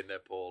you're then, thinking there,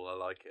 Paul. I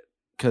like it.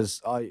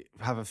 because I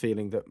have a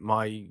feeling that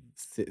my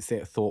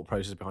thought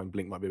process behind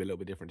blink might be a little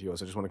bit different to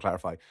yours. I just want to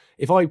clarify.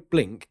 If I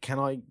blink, can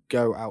I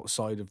go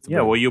outside of the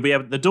room? Well, you'll be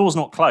able. The door's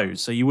not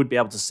closed, so you would be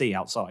able to see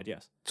outside.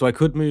 Yes. So I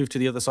could move to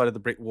the other side of the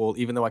brick wall,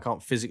 even though I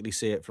can't physically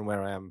see it from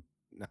where I am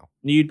now.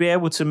 You'd be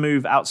able to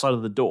move outside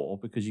of the door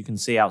because you can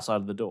see outside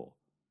of the door.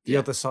 The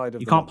other side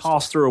of you the can't monster.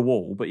 pass through a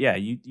wall, but yeah,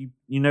 you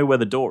know where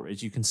the door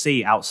is. You can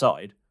see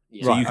outside,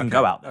 so Right, you can okay.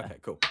 go out there. Okay,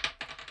 cool.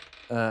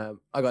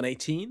 I got an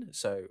 18,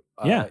 so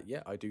Yeah.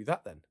 I do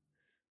that then.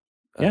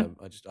 Yeah.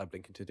 I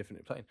blink into a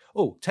different plane.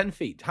 Oh, 10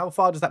 feet. How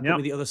far does that put Yep.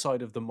 me the other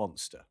side of the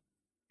monster?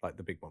 Like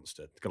the big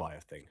monster, the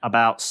Goliath thing.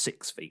 About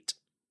 6 feet.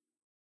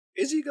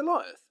 Is he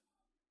Goliath?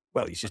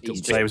 Well, he's just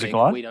He's Say it was a big.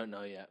 Goliath? We don't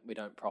know yet. We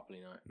don't properly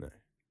know. No.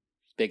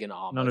 He's big and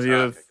armored. None of you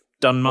have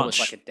done Almost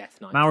much. like a Death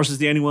Knight. Maurus is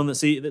the only one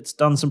that's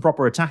done some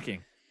proper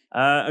attacking.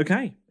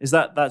 Okay, is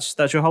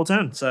that's your whole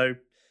turn? So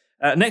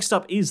next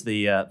up is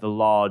the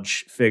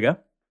large figure,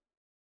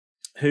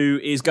 who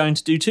is going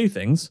to do two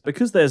things.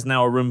 Because there's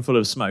now a room full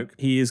of smoke,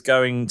 he is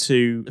going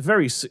to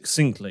very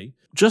succinctly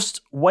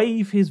just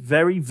wave his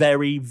very,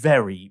 very,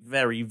 very,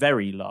 very,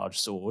 very large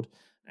sword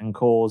and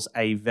cause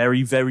a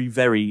very, very,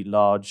 very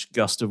large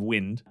gust of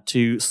wind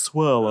to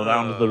swirl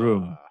around the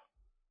room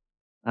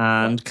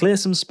and clear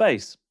some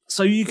space.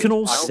 So you can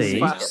all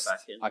see.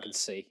 I can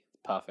see.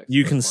 Perfect.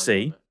 You can That's fine.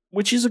 see,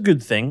 which is a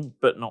good thing,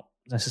 but not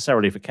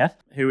necessarily for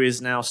Keth, who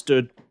is now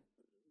stood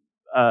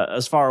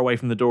as far away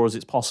from the door as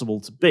it's possible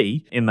to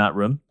be in that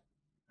room.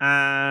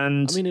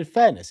 And I mean, in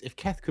fairness, if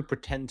Keth could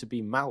pretend to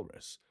be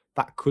Malrus,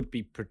 that could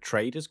be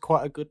portrayed as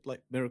quite a good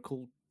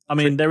miracle. I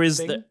mean, there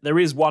thing.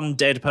 is one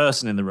dead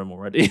person in the room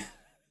already.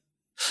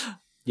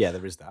 Yeah,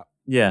 there is that.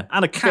 Yeah,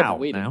 and a Yeah, cow but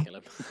we now.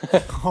 didn't kill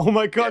him. Oh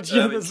my god,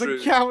 Yeah, there's the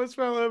Herman cow as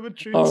well, Herman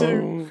True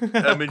Oh. 2.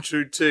 Herman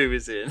True 2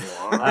 is in.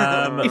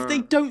 If they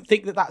don't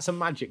think that that's a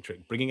magic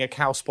trick, bringing a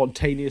cow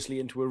spontaneously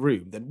into a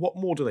room, then what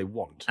more do they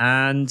want?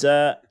 And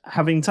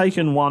having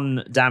taken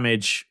one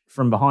damage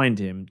from behind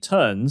him,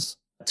 turns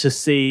to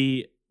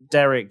see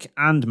Derek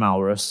and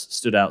Malrus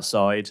stood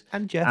outside.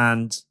 And Jeff.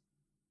 And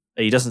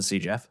he doesn't see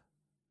Jeff.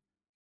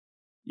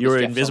 You're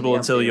Jeff's invisible on the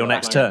until empty your right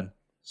next now. turn.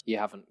 You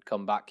haven't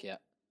come back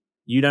yet.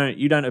 You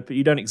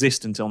don't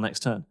exist until next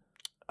turn.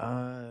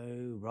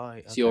 Oh,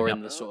 right. So you're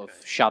in the sort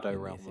of shadow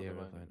realm at the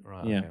moment.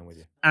 Right, Yeah. okay, I'm with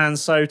you. And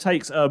so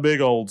takes a big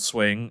old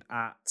swing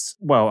at,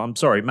 well, I'm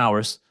sorry,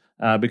 Malrus,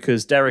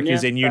 because Derek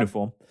is in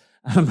uniform.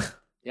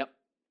 Yep.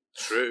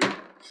 True.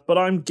 But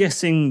I'm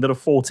guessing that a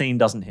 14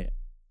 doesn't hit.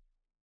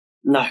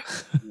 No,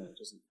 it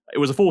doesn't. It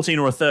was a 14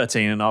 or a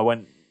 13, and I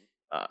went.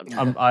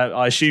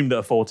 I assumed that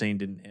a 14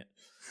 didn't hit.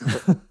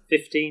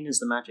 15 is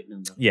the magic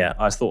number. Yeah,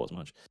 I thought as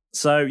much.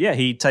 So yeah,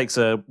 he takes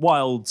a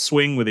wild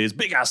swing with his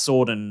big ass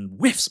sword and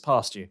whiffs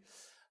past you.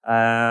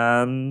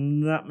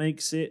 That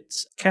makes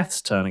it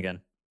Keth's turn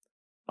again.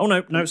 Oh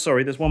no,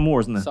 sorry. There's one more,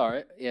 isn't there?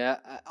 Sorry. Yeah,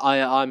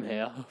 I'm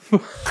here.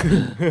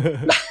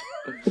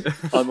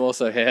 I'm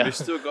also here. We've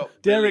still got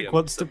Derek William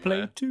wants to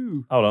somewhere. play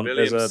too. Hold on.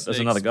 William There's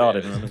another guard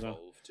in the room as Snakespeare well.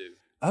 is involved too.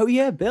 Oh,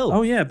 yeah, Bill.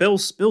 Oh yeah, Bill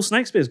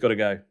Snakespeare's got to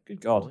go.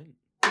 Good God.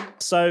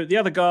 So the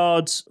other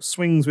guard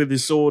swings with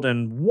his sword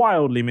and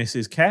wildly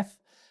misses Keth.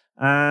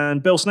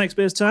 And Bill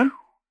Snakespeare's turn.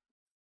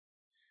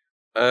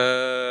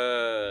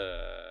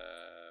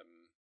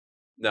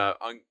 No,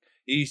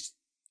 he's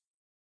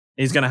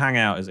going to hang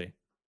out, is he?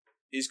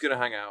 He's going to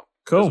hang out.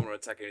 Cool. Doesn't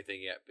want to attack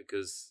anything yet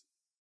because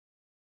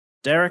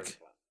Derek,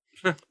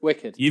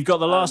 Wicked. you've got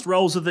the last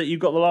rolls of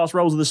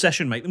the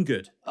session. Make them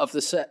good. Of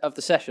the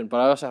session, but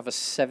I also have a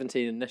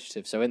 17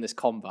 initiative. So in this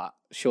combat,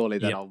 surely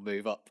then Yep. I'll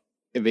move up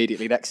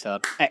immediately next turn.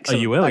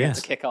 Excellent. you will, I get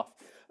yes. to kick off.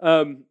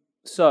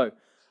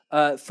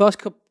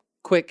 First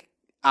quick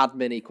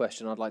admin-y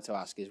question I'd like to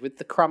ask is with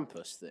the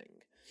Krampus thing.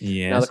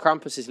 Yes. Now the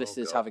Krampus is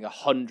listed as having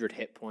 100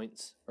 hit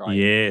points, right?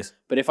 Yes.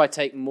 But if I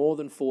take more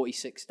than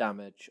 46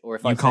 damage, or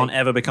if You can't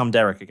ever become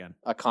Derek again.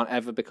 I can't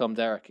ever become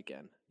Derek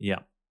again. Yeah.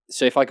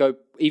 So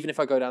even if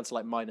I go down to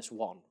like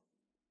 -1,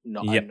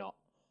 Yep. I'm not.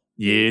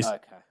 Yes.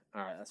 Okay.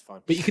 All right, that's fine.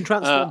 But you can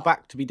transform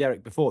back to be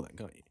Derek before then,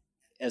 can't you?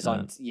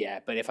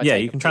 But if I Yeah,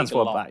 take you can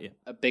transform back, yeah.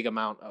 a big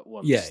amount at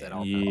once, Yeah, then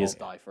I'll yes.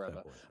 die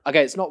forever.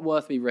 Okay, it's not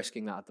worth me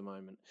risking that at the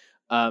moment.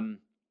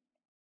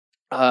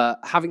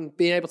 Having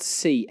been able to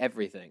see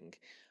everything,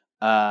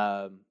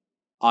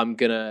 I'm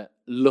gonna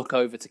look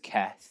over to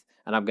Keth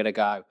and I'm gonna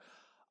go,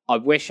 I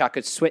wish I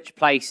could switch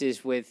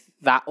places with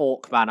that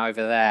orc man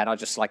over there, and I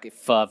just like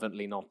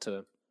fervently nod to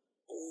him.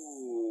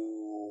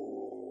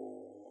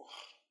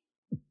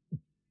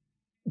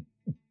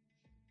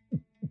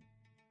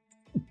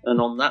 And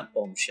on that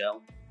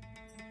bombshell.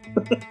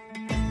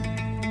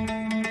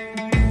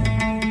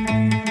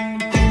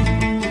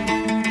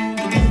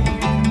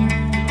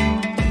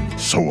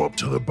 So up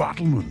to the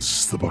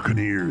battlements the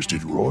Buccaneers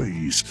did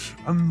rise,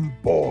 and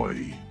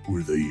boy,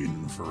 were they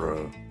in for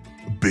a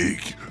big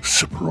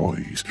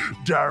surprise.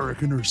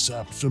 Derek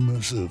intercepts a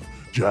missive,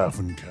 Jeff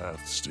and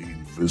Kath stay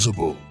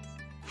invisible.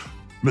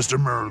 Mr.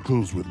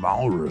 Miracles with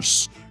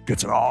Malrus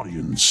gets an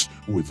audience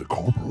with the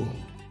Corporal.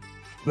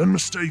 Then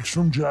mistakes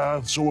from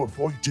Jeff, so a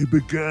fight to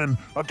begin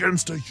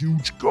against a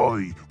huge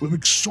guy with a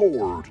big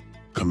sword.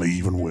 Can they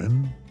even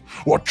win?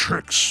 What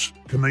tricks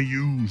can they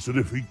use to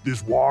defeat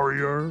this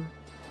warrior?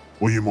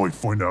 Well, you might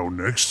find out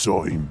next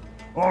time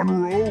on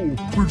Roll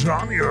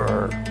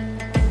Britannia.